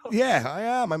yourself? Yeah, I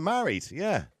am. I'm married.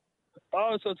 Yeah.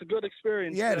 Oh, so it's a good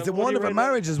experience. Yeah, it's a wonderful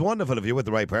marriage. Is wonderful if you're with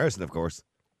the right person, of course.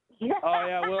 Oh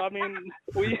yeah. Well, I mean,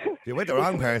 if you're with the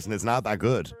wrong person, it's not that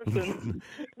good.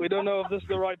 We don't know if this is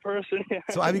the right person.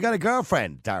 So, have you got a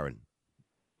girlfriend, Darren?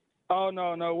 Oh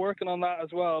no, working on that as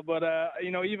well. But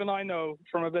you know, even I know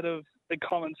from a bit of the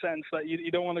common sense that you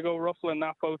don't want to go ruffling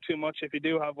that boat too much if you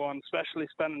do have one, especially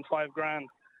spending $5,000.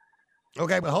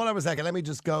 Okay, but hold on a second. Let me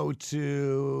just go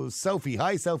to Sophie.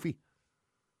 Hi, Sophie.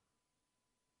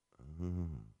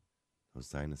 No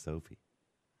sign of Sophie.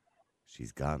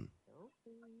 She's gone.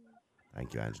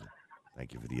 Thank you, Angela.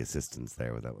 Thank you for the assistance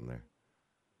there with that one there.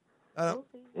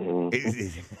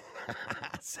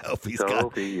 Sophie's gone.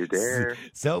 Sophie, you there?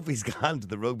 Sophie's gone to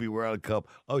the Rugby World Cup.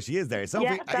 Oh, she is there. Sophie,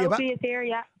 yeah, Sophie is here,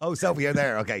 yeah. Oh, Sophie, you're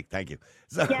there. Okay, thank you.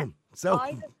 So, yeah, so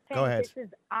I just think go ahead. This is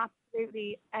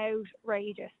absolutely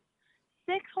outrageous.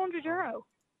 €600.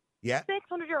 Yeah.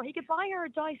 €600. He could buy her a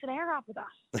Dyson Airwrap with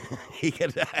that. He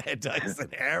could a Dyson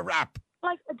Airwrap.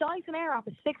 Like a Dyson Airwrap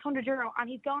is €600, and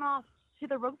he's gone off to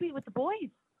the rugby with the boys.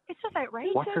 It's just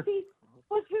outrageous.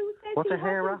 But who says he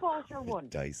hasn't bought her one?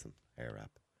 Dyson Airwrap.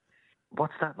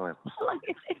 What's that, Noel? Like,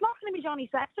 it's not going to be Johnny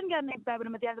Sexton getting in bed with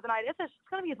him at the end of the night, is it? It's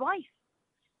going to be his wife.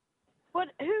 But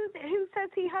who says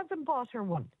he hasn't bought her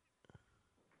one?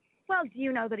 Well, do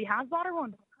you know that he has bought her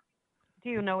one? Do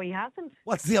you know he hasn't?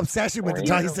 What's the obsession with the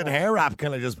Dyson Airwrap?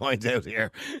 Can I just point out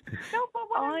here? No, but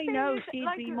what I know she'd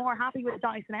be more happy with a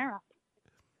Dyson Airwrap.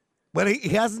 Well, he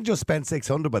hasn't just spent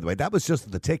 $600, by the way. That was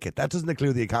just the ticket. That doesn't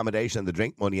include the accommodation, the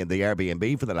drink money, and the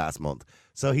Airbnb for the last month.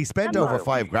 So he spent over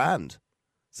 $5,000.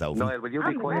 Sophie. Noel, will you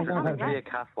be quiet? There's about to be a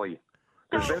catfight.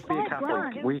 There's about to be a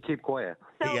catfight. We keep quiet.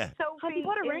 So, yeah. Has he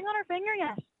put a ring on her finger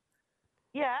yet?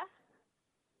 Yeah.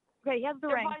 Okay, he has the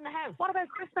They're ring. buying a house. What about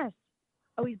Christmas?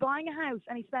 Oh, he's buying a house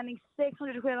and he's spending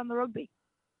 £600 on the rugby.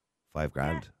 $5,000.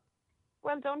 Yeah.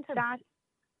 Well done to that.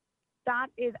 That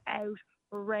is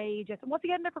outrageous. And what's he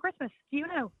getting there for Christmas? Do you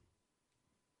know?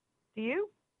 Do you?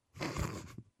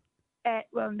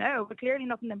 Well, no, but clearly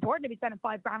nothing important if he's spending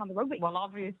 $5,000 on the rugby. Well,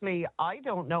 obviously, I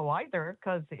don't know either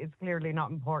because it's clearly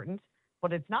not important.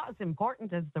 But it's not as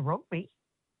important as the rugby.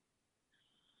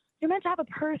 You're meant to have a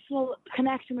personal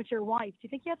connection with your wife. Do you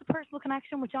think he has a personal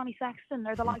connection with Johnny Sexton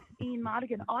or the likes of Ian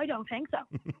Madigan? I don't think so.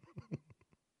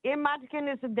 Ian Madigan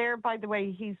isn't there, by the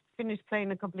way. He's finished playing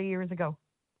a couple of years ago.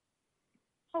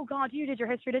 Oh, God, you did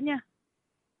your history, didn't you?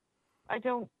 I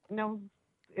don't know.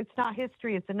 it's not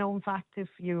history. It's a known fact if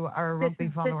you are a rugby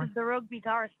follower. This is the rugby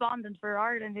correspondent for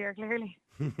Ireland here, clearly.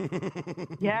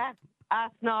 Yeah,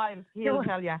 ask Niall. He'll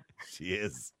tell you. She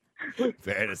is.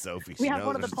 Fair to Sophie. We She have knows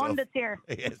one of her the stuff. pundits here.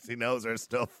 Yes, she knows her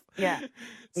stuff. Yeah.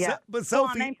 Yeah. But Go on,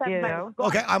 Sophie, name something about it. Go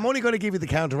okay, on. I'm only going to give you the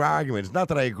counter argument. It's not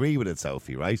that I agree with it,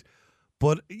 Sophie, right?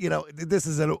 But, you know, this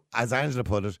is, as Angela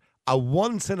put it, a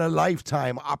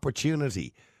once-in-a-lifetime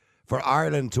opportunity for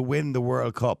Ireland to win the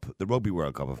World Cup, the Rugby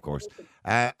World Cup, of course.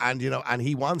 And, you know, and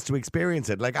he wants to experience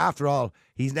it. Like, after all,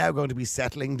 he's now going to be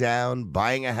settling down,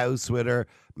 buying a house with her,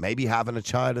 maybe having a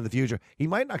child in the future. He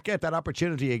might not get that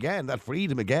opportunity again, that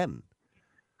freedom again.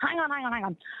 Hang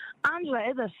on. Angela,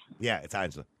 is it? Yeah, it's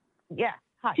Angela. Yeah.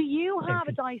 Hi. Do you have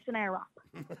a Dyson Airwrap?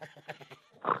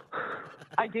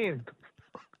 I do.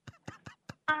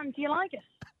 And do you like it?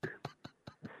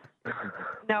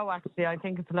 No, actually, I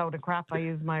think it's a load of crap. I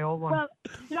use my old one. Well,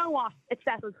 you know what? It's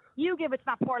settled. You give it to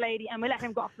that poor lady and we let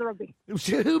him go off the rugby.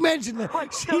 Who mentioned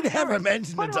that? She never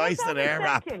mentioned the But hold Dyson on a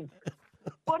Airwrap. second.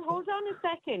 But hold on a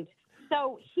second.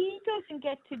 So he doesn't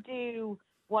get to do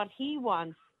what he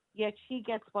wants, yet she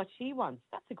gets what she wants.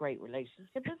 That's a great relationship,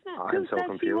 isn't it? I'm so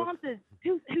confused.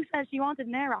 Who said she wanted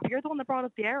an Airwrap? You're the one that brought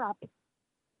up the Airwrap.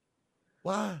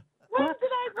 What? When did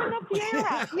I bring up the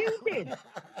Airwrap? You did.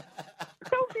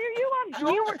 Sophie, are you on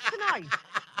drugs tonight?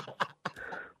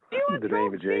 You on In the name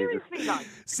drugs? of Jesus. Seriously, like.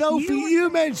 Sophie, you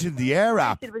mentioned the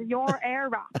Airwrap. It was your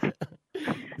Airwrap.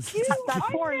 that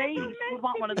poor lady would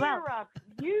want one as well. Airwrap.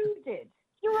 You did.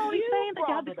 You were always You saying that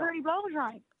you had brought the it up. curly blow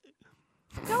dry.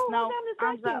 No, hold on a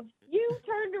Angela. second. You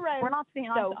turned around. We're not seeing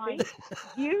eye to eye.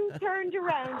 Sophie. You turned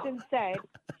around and said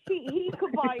he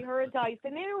could buy her a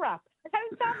Dyson Airwrap.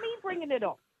 How's that me bringing it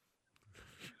up?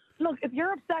 Look, if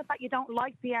you're upset that you don't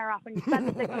like the Airwrap and you spent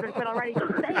the 600 quid already,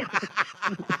 just say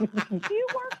it. Do you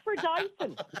work for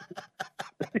Dyson?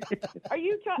 Are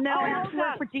you trying? No, I have to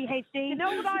work for GHD. You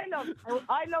know what I love?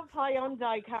 I love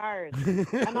Hyundai cars.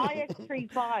 An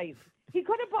iX35. He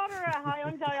could have bought her a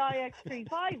Hyundai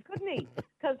iX35, couldn't he?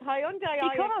 Because Hyundai He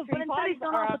could have, but instead he's iX35s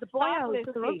gone are off with the boy out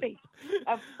to the rugby.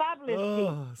 a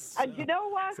fabulous piece. And you know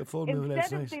what? It's a full moon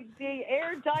Instead of outside. the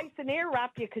Air Dyson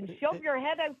Airwrap, you can shove your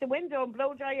head out the window and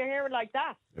blow dry your hair like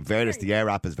that. In fairness, the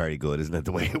Airwrap is very good, isn't it?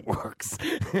 The way it works.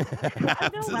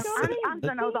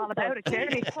 Angela knows all about it,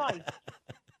 clearly.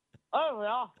 Oh,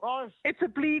 yeah, right. It's a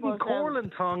bleeding But,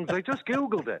 Corlin tongs. I just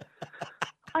Googled it.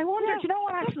 I wonder, do you know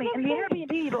what, actually, in the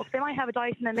Airbnb book, they might have a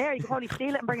Dyson in there. You could probably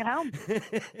steal it and bring it home.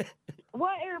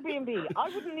 What Airbnb? I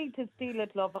wouldn't need to steal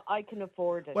it, love. I can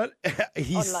afford it. Well,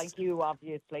 he's Unlike you,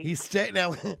 obviously. he's staying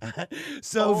now.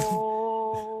 So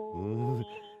Oh.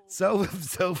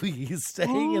 Sophie, he's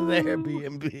staying in the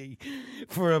Airbnb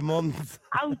for a month.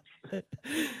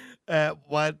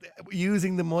 What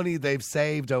using the money they've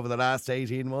saved over the last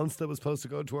 18 months that was supposed to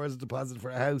go towards a deposit for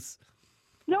a house.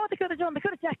 You know what they could have done? They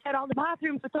could have checked out all the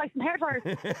bathrooms with Dyson hair dryers.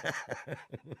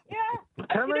 Yeah.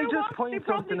 Can You I know just what? point They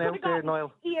probably something out could've there, gotten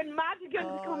Niall? Ian Madigan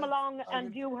to come along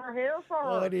and do her hair for her.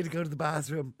 Oh, I need to go to the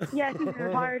bathroom. Yeah, she's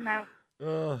retired now.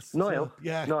 Oh, Niall?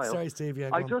 yeah. Niall, Sorry, Steve. Yeah,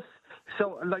 I go on. just,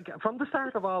 so, like, from the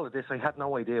start of all of this, I had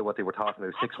no idea what they were talking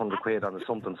about. 600 quid on a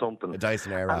something. A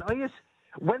Dyson Airwrap. And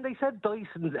when they said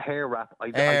Dyson's hair wrap,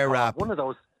 I Airwrap. thought one of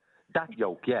those, that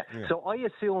yoke, yeah. So I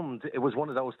assumed it was one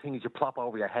of those things you plop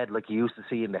over your head like you used to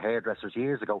see in the hairdressers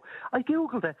years ago. I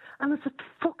Googled it, and it's a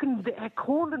fucking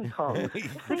Corlin tongs.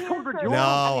 600 euro.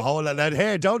 No, hold on. Now,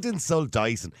 here, don't insult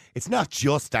Dyson. It's not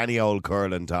just any old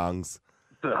curling tongs.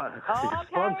 It's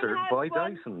sponsored by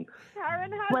Dyson.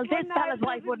 Karen has Well, this one now, fella's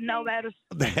wife wouldn't know about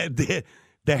it.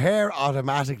 The hair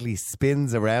automatically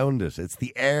spins around it. It's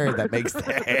the air that makes the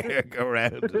hair go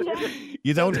around it.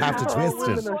 You don't have to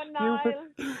twist it. One Niall.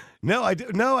 No, I do.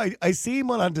 No, I see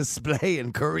one on display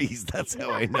in Curry's. That's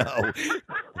how I know.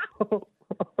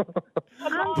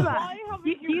 Angela, Why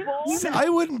haven't you bought it? I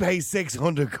wouldn't pay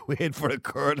 600 quid for a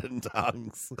curling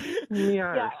tongs.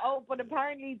 Yeah, but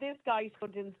apparently this guy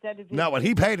should instead of... No, well,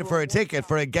 he paid it for a ticket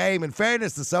for a game. In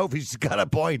fairness to Sophie, she's got a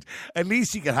point. At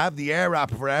least she can have the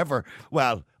Airwrap forever.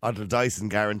 Well, until Dyson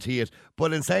guarantee it.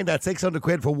 But in saying that, 600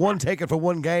 quid for one ticket for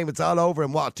one game, it's all over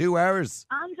in what, 2 hours?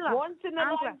 Angela. Once in a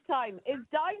lifetime. Is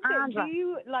Dyson,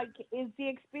 Angela. is the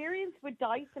experience with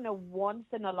Dyson a once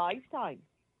in a lifetime?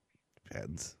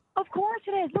 Depends. Of course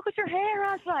it is. Look at your hair,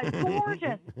 Angela. It's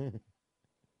gorgeous.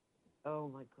 Oh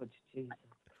my good Jesus.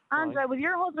 Angela, was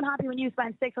your husband happy when you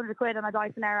spent 600 quid on a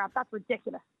Dyson Airwrap? That's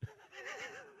ridiculous.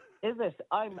 Is it?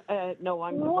 I'm divorced,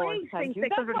 Wasting thank you.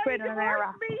 600 quid on an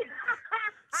Airwrap.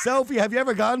 Sophie, have you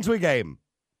ever gone to a game?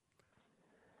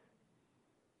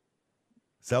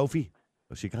 Sophie?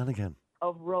 Was she gone again?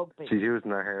 Of rugby. She's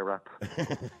using her hair wrap.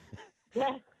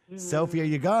 Yes. Sophie, are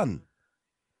you gone?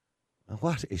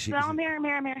 What is she? No,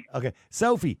 mirror. Okay,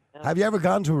 Sophie, have you ever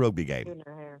gone to a rugby game? Doing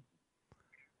her hair.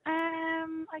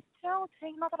 I don't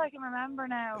think, not that I can remember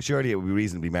now. Surely it would be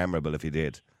reasonably memorable if you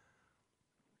did.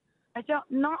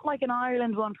 Not like an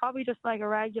Ireland one, probably just like a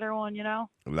regular one, you know.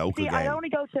 Local See, game. I'd only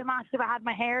go to a match if I had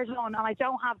my hair done, and I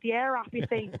don't have the air wrap, you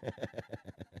see.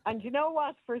 And you know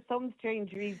what? For some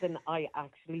strange reason, I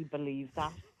actually believe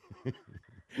that.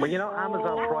 Well, you know,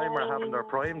 Amazon Prime are having their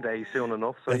Prime Day soon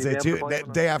enough. So It's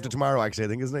day after tomorrow, actually, I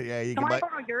think, isn't it? Yeah, you can buy.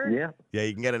 Yeah,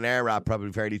 you can get an air wrap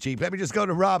probably fairly cheap. Let me just go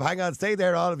to Rob. Hang on, stay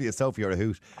there, all of you. Sophie, you're a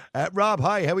hoot. Rob,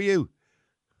 hi, how are you?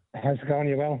 How's it going?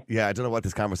 You well? Yeah, I don't know what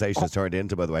this conversation has turned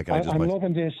into, by the way. I'm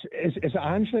loving this. Is it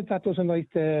Angela that doesn't like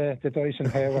the Dyson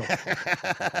hair?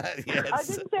 Yes. I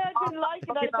didn't say I didn't like it.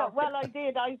 I said, well, I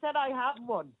did. I said I have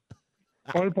one.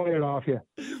 I'll buy it off you.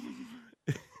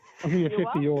 I'll give you 50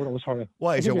 euros for it.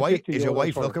 Why, is your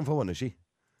wife looking for one, is she?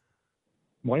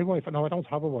 My wife? No, I don't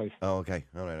have a wife. Oh, okay.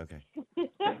 All right, okay.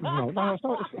 No, it's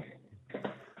not. It's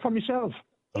for myself.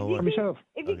 For myself.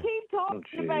 If you keep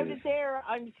talking about it there,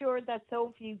 I'm sure that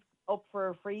Sophie's up for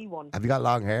a free one. Have you got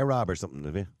long hair, Rob, or something,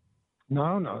 have you?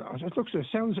 No. It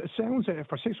sounds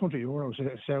for 600 euros.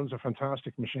 It sounds a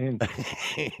fantastic machine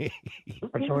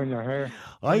for trying your hair.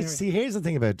 See. Here's the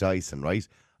thing about Dyson, right?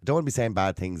 I don't want to be saying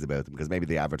bad things about them because maybe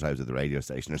they advertise at the radio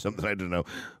station or something. I don't know,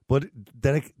 but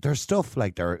their stuff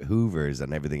like their Hoovers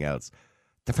and everything else,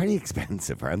 they're very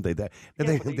expensive, aren't they?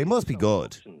 They must be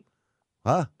good,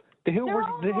 huh? The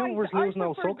Hoovers lose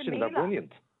no suction. They're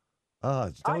brilliant.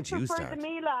 Oh, don't you start. I start. prefer the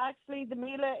Miele, actually. The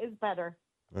Miele is better.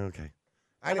 Okay.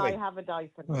 Anyway. And I have a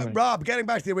Dyson. Rob, getting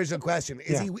back to the original question,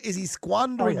 is he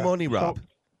squandering money, Rob?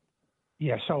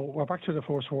 So we're back to the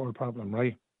first world problem,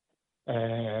 right?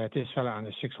 This fella on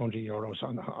the 600 euros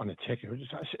on a ticket.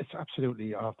 It's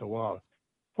absolutely off the wall.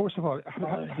 First of all,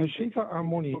 has she got our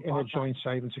money in a joint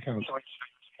savings account?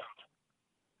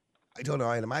 I don't know.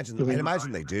 I imagine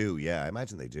they do. Yeah, I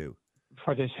imagine they do.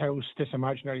 For this house, this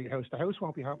imaginary house. The house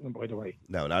won't be happening, by the way.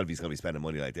 No, not if he's going to be spending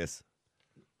money like this.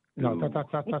 No,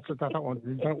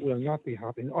 that will not be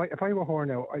happening. If I were her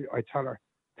now, I'd tell her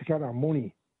to get our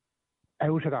money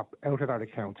out of that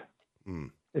account.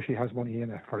 If she has money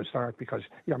in it for a start, because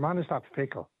your man is that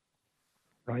fickle,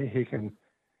 right? He can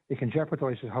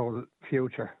jeopardise his whole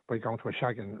future by going to a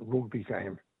shagging rugby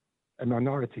game, a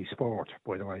minority sport,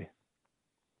 by the way.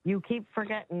 You keep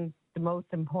forgetting the most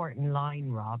important line,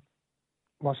 Rob.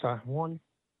 What's that? Once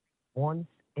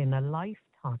in a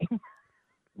lifetime.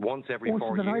 Once every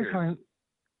 4 years. Lifetime.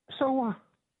 So what?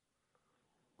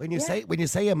 When you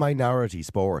say a minority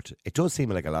sport, it does seem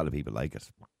like a lot of people like it.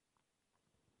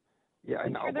 Yeah, I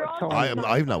know.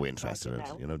 I've no interest in it.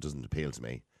 You know, it doesn't appeal to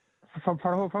me. From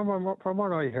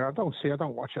what I hear, I don't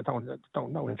watch it.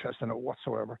 Don't no interest in it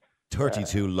whatsoever.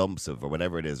 32 lumps of, or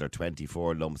whatever it is, or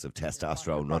 24 lumps of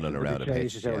testosterone running around a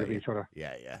pitch.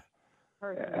 Yeah.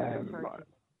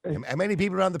 How many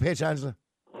people are on the pitch, Angela?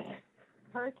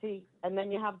 30, and then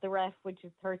you have the ref, which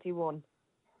is 31.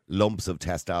 Lumps of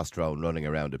testosterone running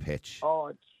around a pitch.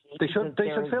 Oh, they should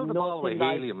fill the ball with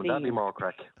helium, and that'd be more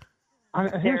crack.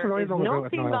 Here's what I don't know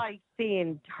nothing like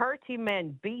seeing 30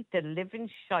 men beat the living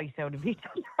shite out of each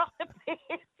other on a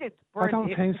pitch. It's brilliant. I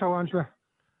don't think so, Angela.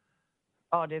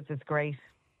 Oh, this is great.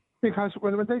 Because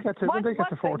when they get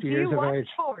to 40 years of age.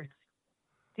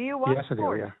 Do you watch Yes, I do,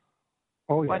 sport? yeah.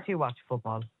 Oh, yeah. What do you watch?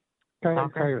 Football?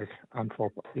 Gaelic and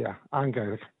football, yeah, and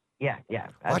Gaelic. Yeah.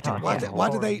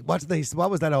 What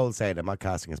was that old saying? I'm not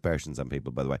casting aspersions on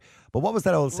people, by the way. But what was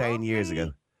that old saying years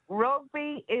ago?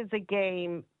 Rugby is a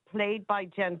game played by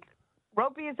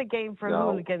Rugby is a game for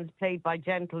hooligans played by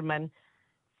gentlemen.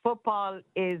 Football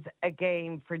is a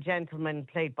game for gentlemen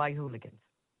played by hooligans.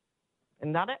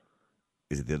 Isn't that it?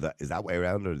 Is that way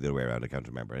around or the other way around? I can't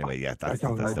remember. Anyway, yeah, that's the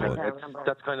one.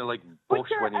 That's kind of like Bush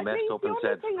when he messed up and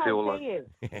said,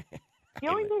 the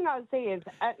only thing I'll say is,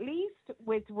 at least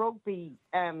with rugby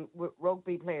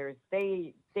players,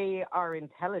 they are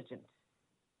intelligent.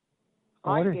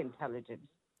 Highly intelligent.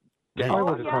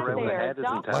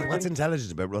 What's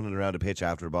intelligent about running around a pitch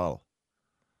after a ball?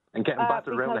 And getting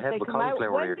battered around the head with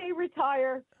cauliflower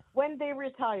ears. When they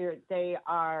retire, they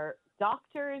are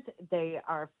doctors, they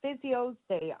are physios,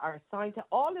 they are scientists.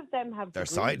 All of them have They're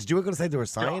scientists. You were going to say they were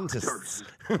scientists.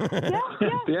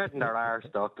 Yeah, and they're arse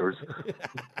doctors.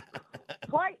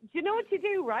 Why? Do you know what you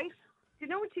do, right? Do you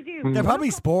know what you do? They're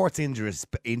probably sports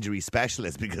injury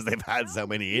specialists because they've had so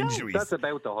many injuries. That's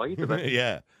about the height of it.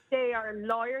 Yeah. They are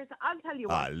lawyers. I'll tell you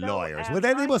what. Lawyers. Well,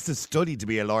 then they must have studied to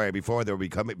be a lawyer before they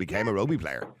became a rugby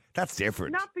player. That's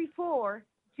different. Not before,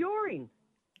 during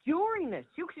it.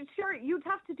 You'd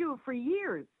have to do it for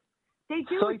years. They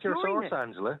do Cite it your during source, it.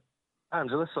 Angela.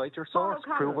 Angela, cite your Paul source.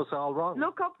 O'Connell. Prove us all wrong.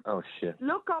 Look up. Oh, shit.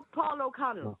 Look up Paul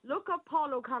O'Connell. Look up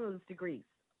Paul O'Connell's degrees.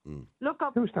 Mm. Look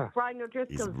up Who's that? Brian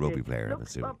O'Driscoll's. He's a rugby player, I'm Look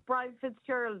assuming. up Brian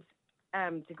Fitzgerald's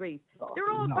degrees. They're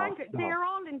all They're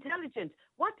all intelligent.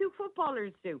 What do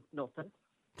footballers do? Nothing.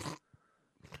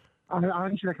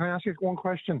 Angela, can I ask you one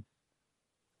question?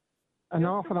 An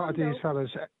awful lot of these fellas.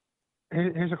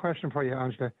 Here's a question for you,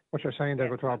 Angela. What you're saying, they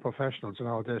go to all professionals and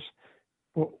all this.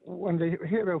 But when they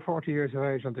hit about 40 years of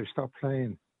age and they stop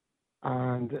playing,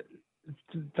 and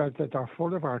they're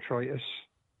full of arthritis,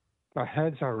 their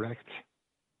heads are wrecked,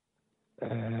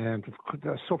 and they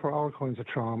suffer all kinds of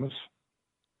traumas.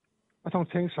 I don't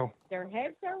think so. Their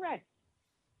heads are wrecked.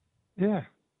 Yeah.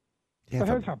 Yeah,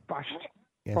 Their heads are bashed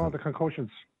for all the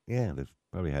concussions. Yeah, they've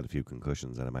probably had a few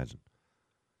concussions, I'd imagine.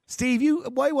 Steve,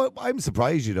 I'm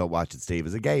surprised you don't watch it, Steve.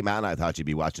 As a gay man, I thought you'd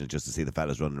be watching it just to see the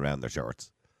fellas running around their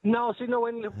shorts. No, see, no.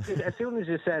 As soon as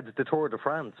you said the Tour de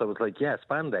France, I was like, yeah,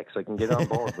 spandex. I can get on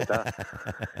board with that.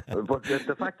 But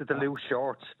the fact that the loose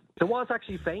shorts, there was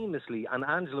actually famously, and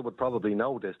Angela would probably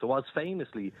know this, there was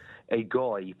famously a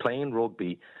guy playing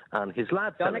rugby, and his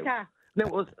lad fell out. No,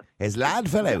 it was his lad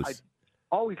fell out. His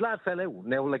lad fell out.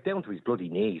 Now, like down to his bloody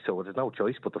knee, so there's no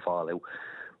choice but to fall out.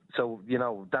 So, you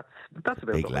know, that's about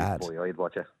big the lad. boy I'd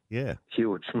watch it. Yeah.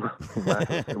 Huge.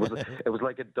 it was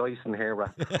like a Dyson hair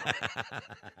wrap.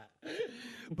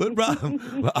 But Rob,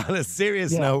 on a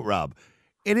serious note, Rob,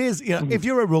 it is, you know, if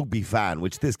you're a rugby fan,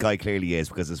 which this guy clearly is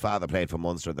because his father played for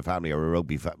Munster, the family are a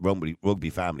rugby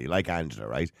family, like Angela,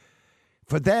 right?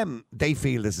 For them, they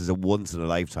feel this is a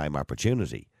once-in-a-lifetime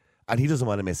opportunity, and he doesn't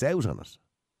want to miss out on it.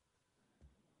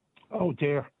 Oh,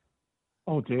 dear.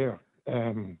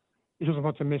 He doesn't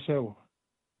want to miss out.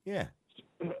 Yeah.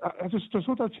 There's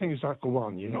other things that go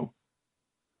on, you know.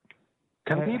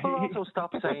 Can people also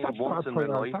stop saying once in a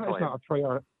lifetime? That is not a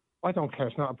priority. I don't care.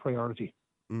 It's not a priority.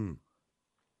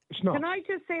 It's not. Can I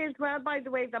just say as well, by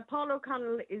the way, that Paul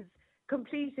O'Connell is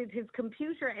completed his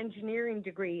computer engineering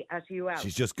degree at UL.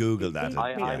 She's just Googled that.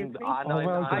 I'm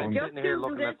sitting here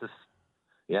looking at this.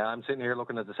 Yeah, I'm sitting here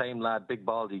looking at the same lad, big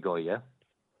baldy guy, yeah?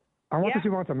 And what does he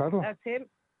want a medal? That's him.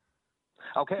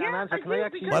 Okay, and Angela, can I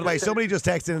actually... By the way, somebody just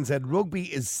texted in and said, rugby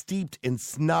is steeped in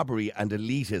snobbery and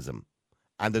elitism,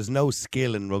 and there's no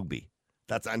skill in rugby.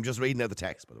 I'm just reading out the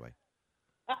text, by the way.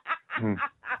 And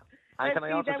can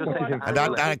I also just say... And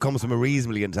that comes from a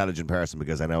reasonably intelligent person,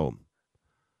 because I know him.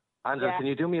 Angela, can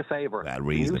you do me a favour?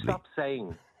 Reasonably.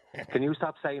 Can you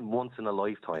stop saying once in a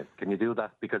lifetime? Can you do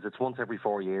that? Because it's once every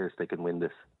 4 years they can win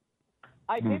this.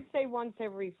 I did say once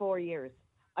every 4 years.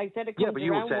 I said it comes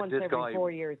around once every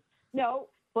 4 years. No,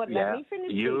 but let me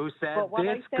finish. You said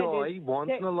this guy once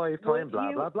in a lifetime,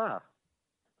 blah, blah, blah.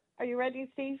 Are you ready,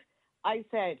 Steve? I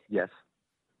said yes.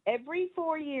 Every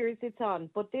 4 years it's on,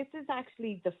 but this is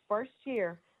actually the first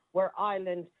year where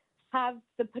Ireland have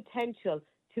the potential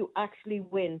to actually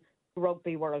win the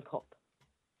Rugby World Cup.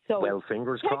 So, well,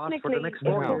 fingers crossed for the next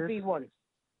 4 years. Be one.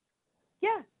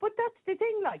 Yeah, but that's the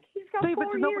thing, like, he's got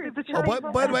 4 years.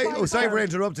 By the way, sorry for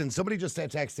interrupting. Somebody just said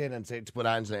text in and said to put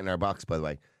Angela in our box, by the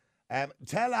way.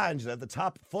 Tell Angela the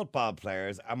top football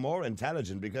players are more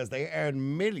intelligent because they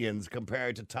earn millions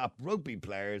compared to top rugby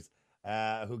players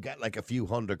who get like a few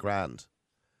 $100,000.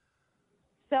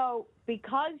 So,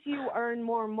 because you earn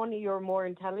more money, you're more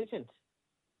intelligent.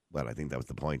 Well, I think that was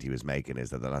the point he was making, is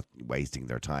that they're not wasting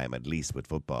their time. At least with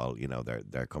football, you know,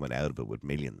 they're coming out of it with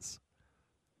millions.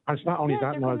 And it's not only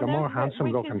that, Noel, they're more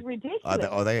handsome looking.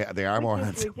 They are more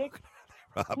handsome.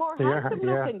 More handsome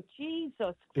looking.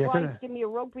 Jesus Christ, give me a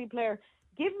rugby player.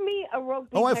 Give me a rugby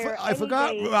player. I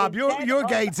forgot, Rob. You're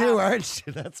gay too, aren't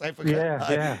you? I forgot.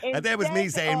 Yeah. And that was me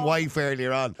saying wife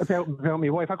earlier on. About my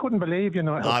wife. I couldn't believe, you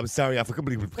know. Oh, I'm sorry. I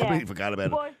completely forgot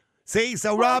about it. See,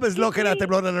 so Rob is looking at them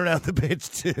running around the pitch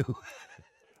too.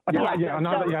 Give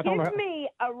me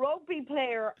a rugby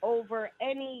player over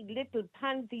any little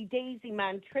pansy daisy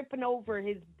man tripping over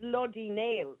his bloody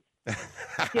nails.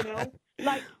 You know?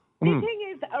 Like, the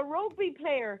thing is, a rugby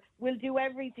player will do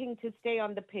everything to stay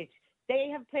on the pitch. They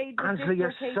have played with Angela,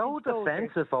 you're so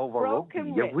defensive over rugby.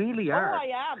 You really are. Oh,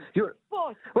 I am.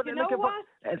 But you know what?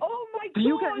 Oh, my God. Do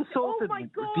you get insulted? Oh, my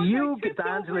God. Do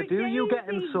you get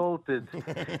insulted?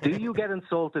 Do you get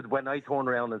insulted when I turn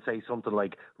around and say something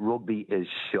like, rugby is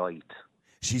shite?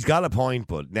 She's got a point,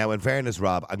 but now in fairness,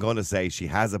 Rob, I'm going to say she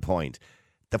has a point.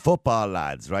 The football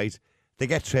lads, right? They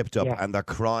get tripped up and they're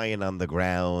crying on the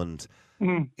ground,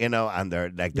 you know, and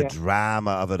they're like the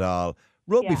drama of it all.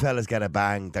 Rugby fellas get a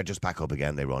bang, they're just back up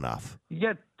again, they run off.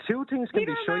 Yeah, two things can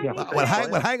be shite. Well,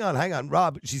 hang on.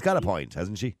 Rob, she's got a point,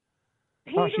 hasn't she?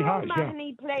 Peter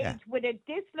O'Mahony played with a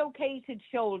dislocated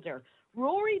shoulder.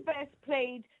 Rory Best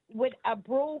played with a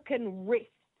broken wrist.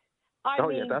 I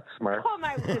mean, yeah, that's smart. Come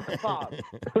out the ball.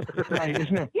 Right,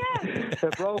 isn't it? Yeah.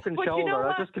 A broken But you shoulder. know I'll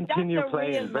what? just continue That's a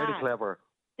playing. real Very man. clever.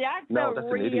 That's No, a that's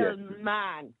an real idiot.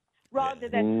 man. Rather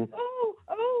than,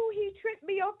 oh, he tripped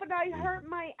me up and I hurt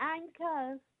my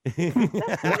ankle.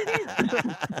 That's what it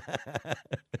is.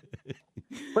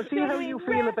 But see You know how what I you mean?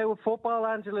 feel about football,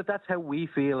 Angela? That's how we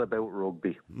feel about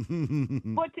rugby.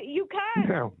 But you can't.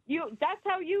 No. That's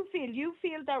how you feel. You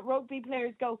feel that rugby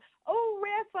players go, oh,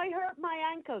 ref, I hurt my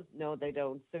ankle. No, they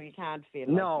don't. So you can't feel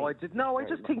I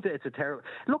just think that it's a terrible...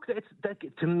 Look, it's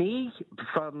to me,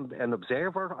 from an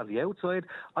observer on the outside,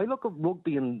 I look at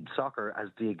rugby and soccer as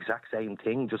the exact same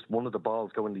thing, just one of the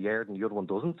balls go in the air and the other one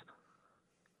doesn't.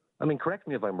 I mean, correct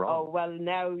me if I'm wrong. Oh, well,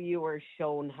 now you are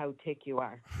shown how thick you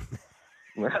are.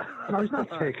 No, he's not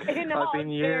thick. I've been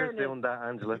years doing that,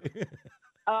 Angela.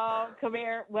 Oh, come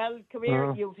here. Well, come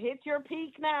here. You've hit your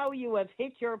peak now. You have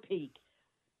hit your peak.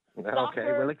 Okay,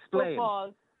 Soccer, well, explain.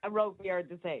 football, and rugby are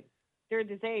the same. They're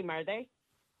the same, are they?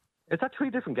 Is that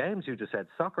 3 different games you just said?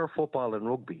 Soccer, football, and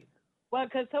rugby? Well,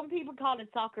 because some people call it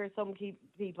soccer, some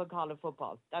people call it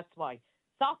football. That's why.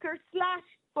 Soccer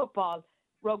 / football,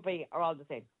 rugby are all the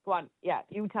same. Go on. Yeah,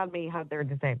 you tell me how they're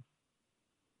the same.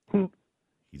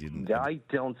 He didn't. Yeah, I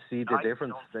don't see the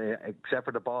difference, except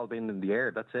for the ball being in the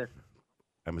air. That's it.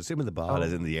 I'm assuming the ball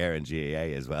is in the air in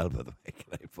GAA as well, by the way.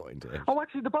 Can I point out? Oh,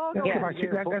 actually, the ball goes in the air.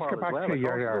 Let's get back to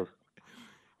your...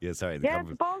 Yeah, sorry.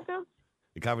 The ball does.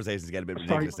 The conversation's getting a bit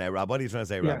ridiculous now, Rob. What are you trying to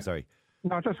say, Rob? Sorry.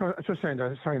 No, just saying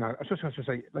that. Sorry, no. I was just going to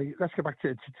say, like, let's get back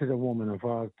to the woman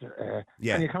involved.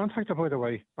 Yeah. Can you contact her, by the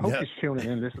way? I hope she's tuning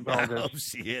in. Listen to all this. Oh,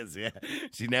 she is. Yeah,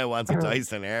 she now wants a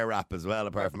Dyson Air Wrap as well,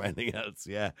 apart from anything else.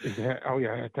 Yeah. Yeah. Oh,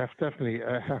 yeah. Definitely.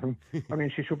 I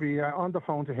mean, she should be on the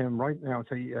phone to him right now. And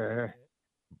say,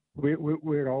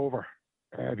 we're over.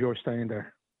 If you're staying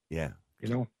there. Yeah. You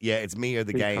know. Yeah, it's me or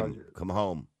the game. Come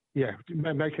home. Yeah.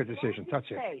 Make your decision. That's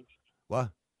it.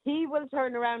 What? He will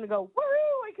turn around and go,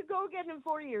 woohoo, I could go again in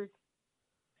 4 years.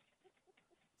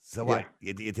 So what?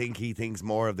 Do you think he thinks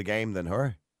more of the game than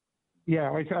her?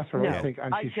 Yeah, that's what I think.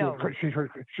 And I she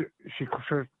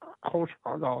should coach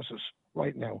her losses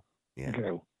right now.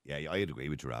 Yeah. Yeah, I'd agree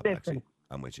with you, Rob, Listen. actually.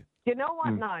 I'm with you. You know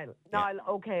what, Niall? Niall,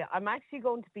 okay, I'm actually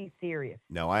going to be serious.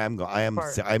 No, I'm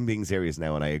being serious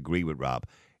now, and I agree with Rob.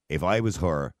 If I was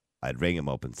her, I'd ring him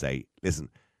up and say, listen,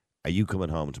 are you coming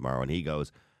home tomorrow? And he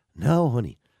goes, no,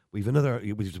 honey. We have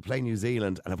to play New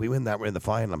Zealand, and if we win that, we're in the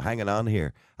final. I'm hanging on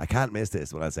here. I can't miss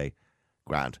this. When I say,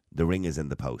 Grant, the ring is in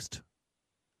the post.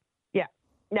 Yeah.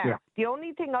 Now, the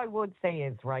only thing I would say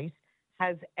is, right,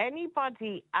 has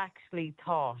anybody actually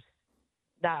thought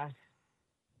that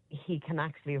he can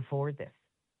actually afford this?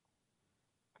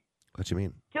 What do you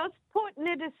mean? Just putting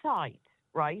it aside,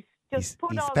 right? Just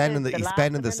he's spending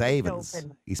the savings.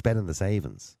 He's spending the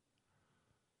savings.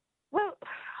 Well,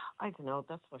 I don't know.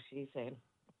 That's what she's saying.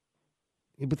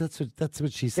 Yeah, but that's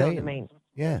what she's You know saying. what I mean?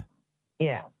 Yeah.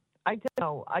 Yeah. I don't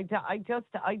know. I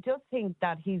just think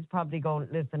that he's probably going,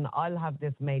 listen, I'll have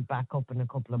this made back up in a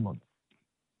couple of months.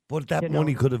 But that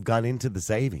money could have gone into the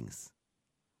savings.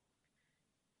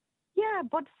 Yeah,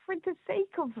 but for the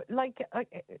sake of, like,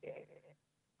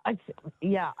 I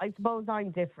suppose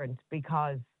I'm different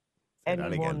because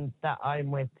anyone that I'm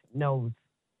with knows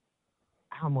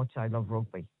how much I love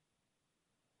rugby.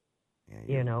 Yeah,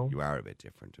 you know? You are a bit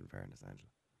different, in fairness, Angela.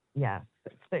 Yeah,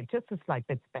 just a slight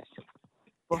bit special.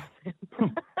 But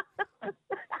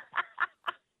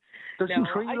There's some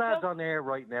 3 lads on air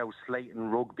right now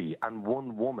slating rugby and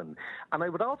 1 woman. And I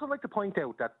would also like to point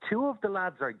out that 2 of the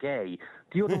lads are gay.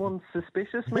 The other one's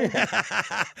suspicious, maybe?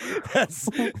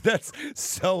 That's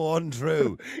so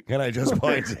untrue, can I just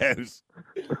point out?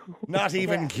 Not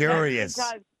even curious.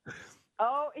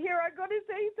 Oh, here, I'm going to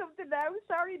say something now.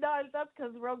 Sorry, Niall, that's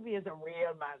because rugby is a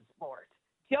real man's sport.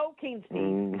 Joking,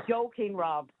 Steve. Joking,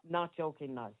 Rob. Not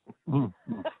joking, Niall.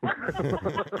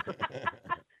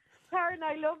 Karen,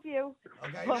 I love you.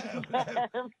 Okay,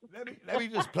 let me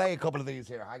just play a couple of these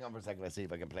here. Hang on for a second. Let's see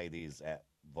if I can play these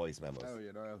voice memos. Oh,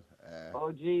 you know.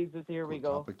 Oh, Jesus, here we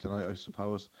go. Topic tonight, I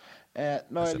suppose.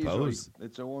 Niall,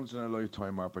 it's a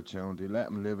once-in-a-lifetime opportunity. Let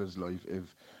him live his life.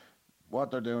 If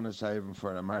what they're doing is saving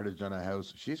for a marriage and a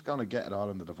house, she's going to get it all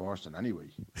in the divorcing anyway.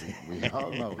 We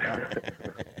all know that.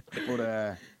 But,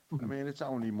 I mean, it's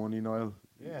only money, Niall.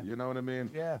 Yeah. You know what I mean?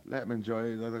 Yeah. Let them enjoy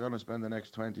it. They're going to spend the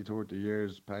next 20, 30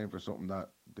 years paying for something that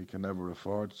they can never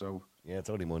afford. So, yeah, it's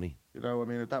only money. You know, I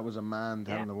mean, if that was a man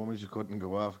telling a woman she couldn't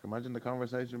go off, imagine the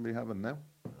conversation we'd be having now.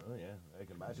 Oh, yeah, I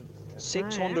can imagine.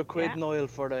 £600 Niall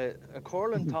for a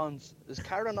curling tons. Is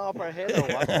Karen off her head or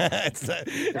what?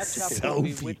 That chap will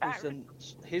be witnessing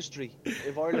history.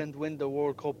 If Ireland win the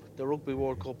World Cup, the Rugby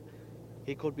World Cup,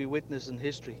 he could be witnessing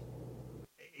history.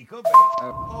 He could be.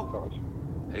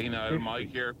 Hey Niall,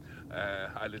 Mike here.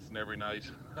 I listen every night.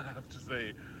 I have to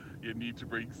say, you need to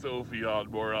bring Sophie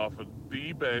on more often.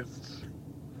 The best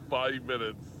 5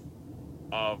 minutes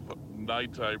of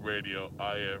nighttime radio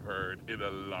I have heard in a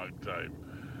long time.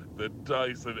 The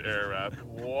Dyson Airwrap.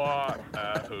 What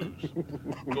a hoot.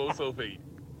 Go Sophie.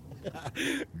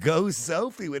 Go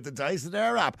Sophie with the Dyson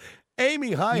Airwrap.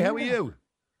 Amy, hi, how are you?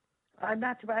 I'm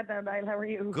not too bad now, Niall. How are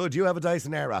you? Good, you have a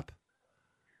Dyson Airwrap?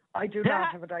 I do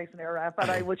not have a Dyson Airwrap,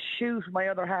 and I would shoot my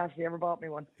other half if he ever bought me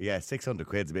one. Yeah,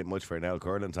 £600 a bit much for an old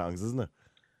curling tongs, isn't it?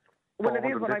 Well, it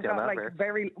is when I've got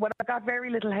when I've got very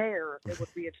little hair. It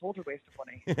would be a total waste of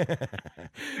money.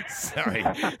 Sorry.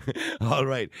 All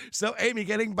right. So, Amy,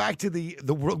 getting back to the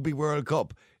Rugby World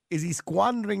Cup, is he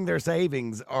squandering their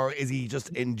savings, or is he just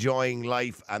enjoying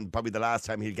life, and probably the last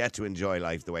time he'll get to enjoy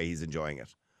life the way he's enjoying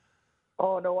it?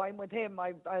 Oh no, I'm with him.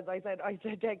 As I said,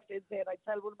 texted saying I'd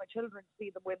tell one of my children to see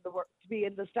them win to be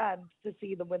in the stand to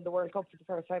see them win the World Cup for the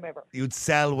first time ever. You'd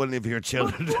sell one of your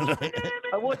children tonight.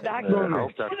 I wouldn't actually. I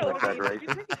hope that's an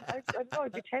exaggeration. I know,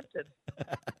 I'd be tempted.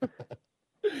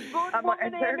 Good And woman,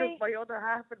 in fairness, Amy. my other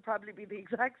half would probably be the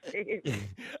exact same.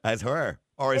 As her?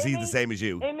 Or is he the Amy? same as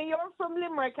you? Amy, you're from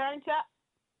Limerick, aren't you?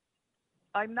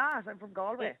 I'm not. I'm from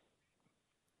Galway.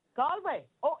 Galway.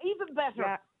 Oh, even better.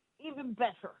 Yeah. Even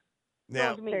better.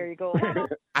 Now, There you go.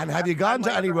 and have you gone to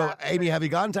my any, other half- Amy, have you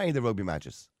gone to any of the rugby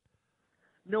matches?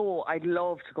 No, I'd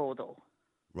love to go though.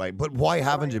 Right, but why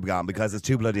haven't you gone? Because it's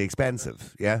too bloody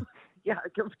expensive, yeah? Yeah, I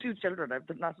have 2 children. I've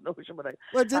not no issue with it.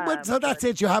 Well, so that's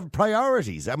it. You have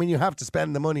priorities. I mean, you have to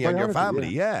spend the money on your family,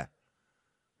 yeah.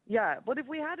 Yeah, but if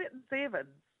we had it in savings,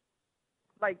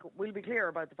 like, we'll be clear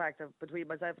about the fact that between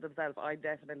myself and himself, I'm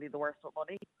definitely the worst with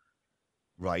money.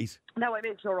 Right. Now, I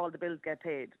make sure all the bills get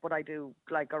paid, but I do,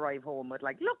 like, arrive home with,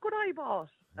 like, look what I bought.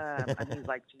 And he's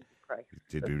like, Jesus Christ.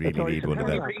 Did we really need one of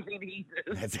them? really need it.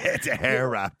 It's a hair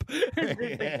wrap.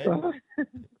 In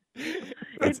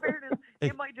fairness,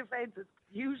 in my defence, it's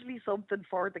usually something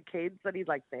for the kids, and he's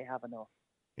like, they have enough.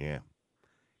 Yeah.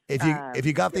 If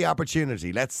you got the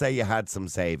opportunity, let's say you had some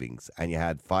savings and you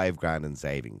had £5,000 in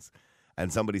savings,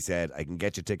 and somebody said, I can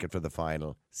get you a ticket for the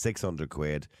final,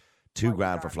 £600,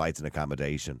 £2,000 for flights and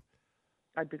accommodation.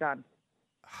 I'd be gone.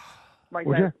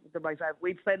 Myself,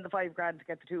 we'd spend the £5,000 to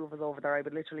get the 2 of us over there. I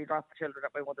would literally drop the children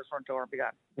at my mother's front door and be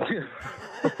gone.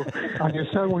 And you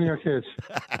sell one of your kids?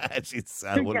 She'd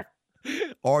sell one.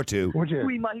 Or 2. Would you?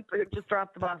 We might just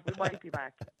drop them off. We might be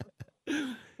back.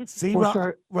 See,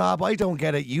 Rob, I don't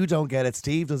get it. You don't get it.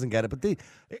 Steve doesn't get it. But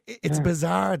it's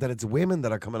bizarre that it's women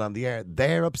that are coming on the air.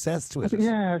 They're obsessed with it.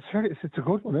 Yeah, it's a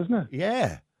good one, isn't it?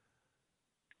 Yeah.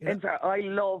 In fact, I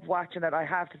love watching it. I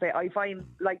have to say, I find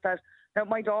like that. Now,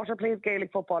 my daughter plays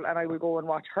Gaelic football, and I will go and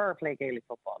watch her play Gaelic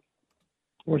football.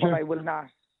 But I will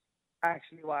not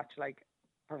actually watch like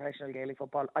professional Gaelic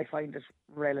football. I find it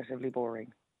relatively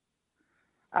boring.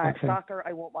 Soccer,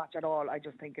 I won't watch at all. I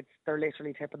just think they're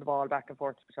literally tipping the ball back and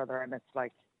forth to each other, and it's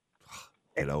like.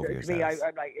 Get over to yourselves. me, I'm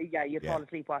like, you'd fall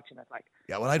asleep watching it. Like,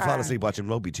 yeah, well, I'd fall asleep watching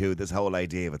rugby too. This whole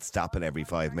idea of it stopping every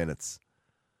 5 minutes.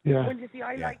 Yeah. Well, you see,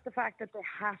 I like the fact that they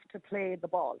have to play the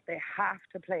ball. They have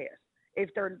to play it.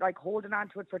 If they're like holding on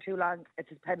to it for too long,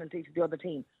 it's a penalty to the other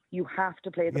team. You have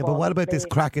to play the ball. Yeah, but what about this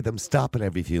crack at them stopping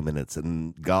every few minutes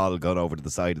and Gall going over to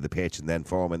the side of the pitch and then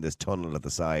forming this tunnel at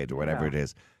the side or whatever it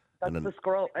is? That's the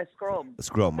scrum. A scrum. A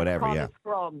scrum, whatever, yeah.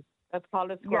 Scrum. Let's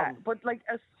call it scrum. Yeah, but like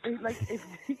if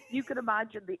you can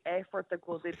imagine the effort that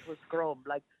goes into a scrum,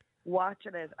 like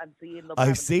watching it and seeing them.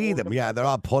 I see them, yeah. They're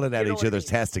all pulling at each other's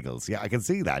testicles. Yeah, I can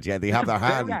see that. Yeah, they have their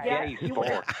hand.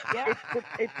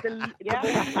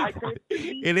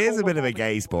 It is a bit of a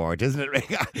gay sport, isn't it,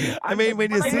 Rick? I mean, when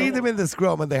you see them in the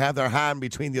scrum and they have their hand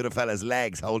between the other fella's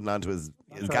legs holding onto his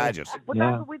gadget. But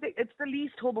that's what we think. It's the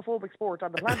least homophobic sport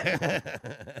on the planet.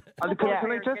 And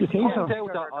can I just point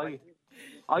out that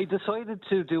I decided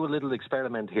to do a little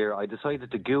experiment here. I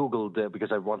decided to Google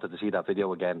because I wanted to see that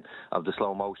video again of the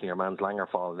slow motion of your man's langer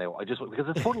falling out. Because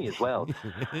it's funny as well.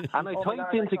 And I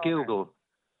typed into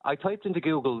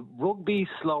Google rugby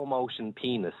slow motion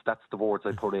penis. That's the words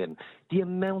I put in. The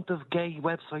amount of gay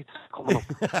websites coming up.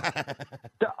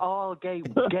 They're all gay.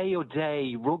 Gay or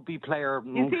day. Rugby player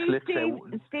slips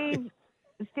out.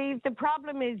 Steve, the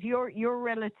problem is you're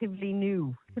relatively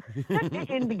new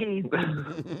in the game,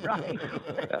 right?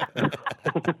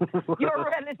 You're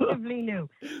relatively new.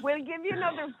 We'll give you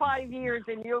another 5 years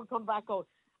and you'll come back out.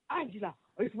 Angela,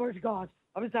 I swear to God,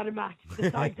 I was at a match, the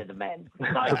size of the men, the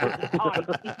size of the thighs,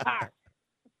 the part.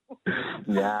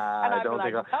 Yeah, I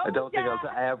don't think I'll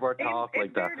ever talk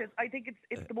like that. I think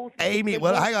it's the most. Amy,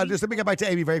 well, hang on. Just let me get back to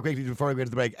Amy very quickly before we go to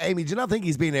the break. Amy, do you not think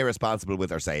he's being irresponsible with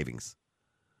her savings?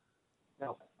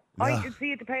 No. I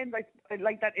see. It depends.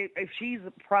 Like that. If she's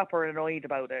proper annoyed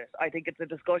about it, I think it's a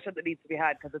discussion that needs to be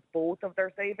had because it's both of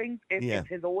their savings. If it's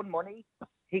his own money,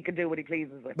 he can do what he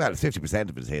pleases with. Well, 50%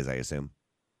 of it is his, I assume.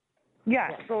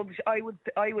 Yeah. So I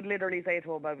would literally say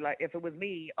to him, I'd be like, if it was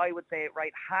me, I would say,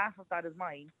 right, half of that is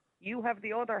mine. You have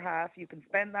the other half. You can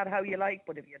spend that how you like,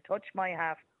 but if you touch my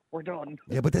half, we're done.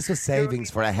 Yeah, but this was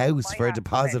savings for a house, for a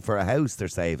deposit for a house they're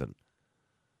saving.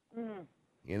 Mm.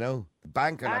 You know, the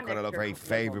bank are not going to look very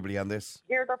favourably on this.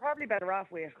 Yeah, they're probably better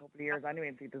off wait a couple of years anyway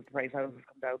and see does the price houses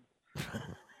come down.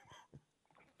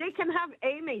 They can have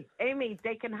Amy,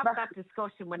 they can have that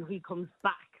discussion when he comes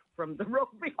back from the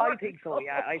rugby. I think so,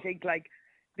 yeah. I think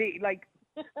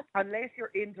unless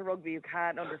you're into rugby, you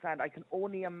can't understand. I can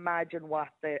only imagine what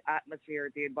the atmosphere,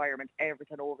 the environment,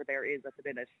 everything over there is at the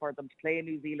minute for them to play in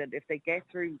New Zealand. If they get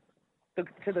through to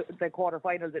the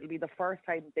quarterfinals, it'll be the first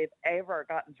time they've ever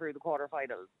gotten through the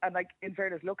quarterfinals. And in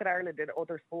fairness, look at Ireland in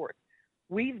other sports.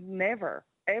 We've never,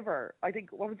 ever, I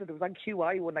think, what was it? It was on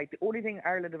QI one night. The only thing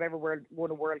Ireland have ever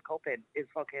won a World Cup in is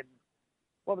fucking,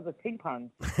 what was it, ping pong?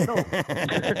 No. it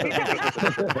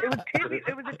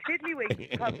was a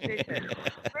tiddlywink competition.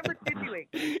 Remember tiddlywink?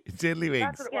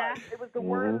 Tiddlywinks. That's what it was. It was the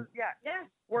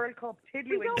World Cup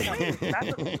tiddlywink competition.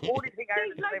 That's the only thing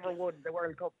Ireland has ever won the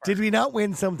World Cup for. Did we not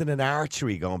win something in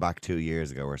archery going back 2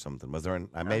 years ago or something? Was there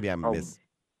maybe I missed...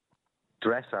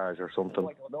 dressage or something. Oh,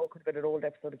 I don't know. It could have been an old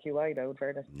episode of QI now, in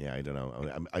fairness. Yeah, I don't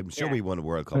know. I'm sure we won a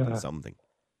World Cup in something.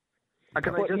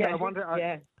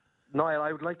 Niall,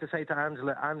 I would like to say to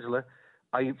Angela,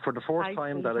 for the first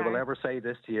time that I will ever say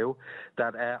this to you,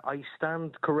 that I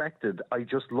stand corrected. I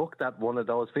just looked at one of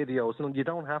those videos, and you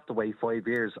don't have to wait 5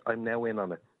 years. I'm now in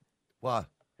on it. What?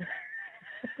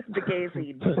 The gay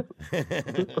scene.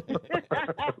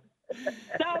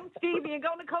 So, Stevie, you're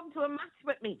going to come to a match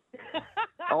with me?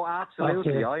 Oh,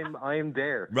 absolutely. Okay. I'm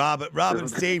there. Rob and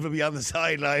Steve will be on the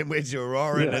sideline with you,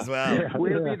 roaring as well. Yeah.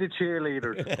 We'll be the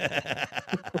cheerleaders.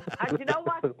 And you know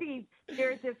what, Steve?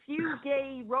 There's a few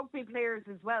gay rugby players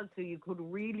as well, so you could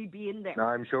really be in there. No,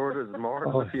 I'm sure there's more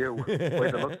than a few by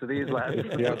the looks of these lads.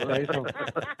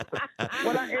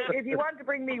 Well, if you want to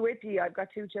bring me with you, I've got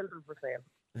 2 children for sale.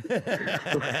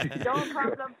 No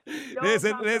problem.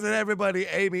 Listen, everybody.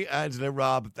 Amy, Angela,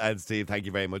 Rob, and Steve, thank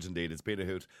you very much indeed. It's been a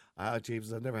hoot. Oh,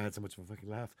 Jesus, I've never had so much of a fucking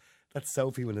laugh. That's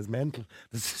Sophie when it's mental.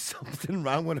 There's something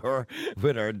wrong with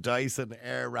her Dyson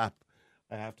Airwrap,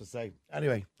 I have to say.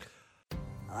 Anyway.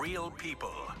 Real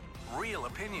people, real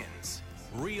opinions,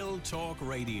 real talk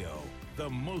radio. The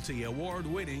multi-award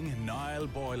winning Niall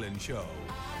Boylan Show.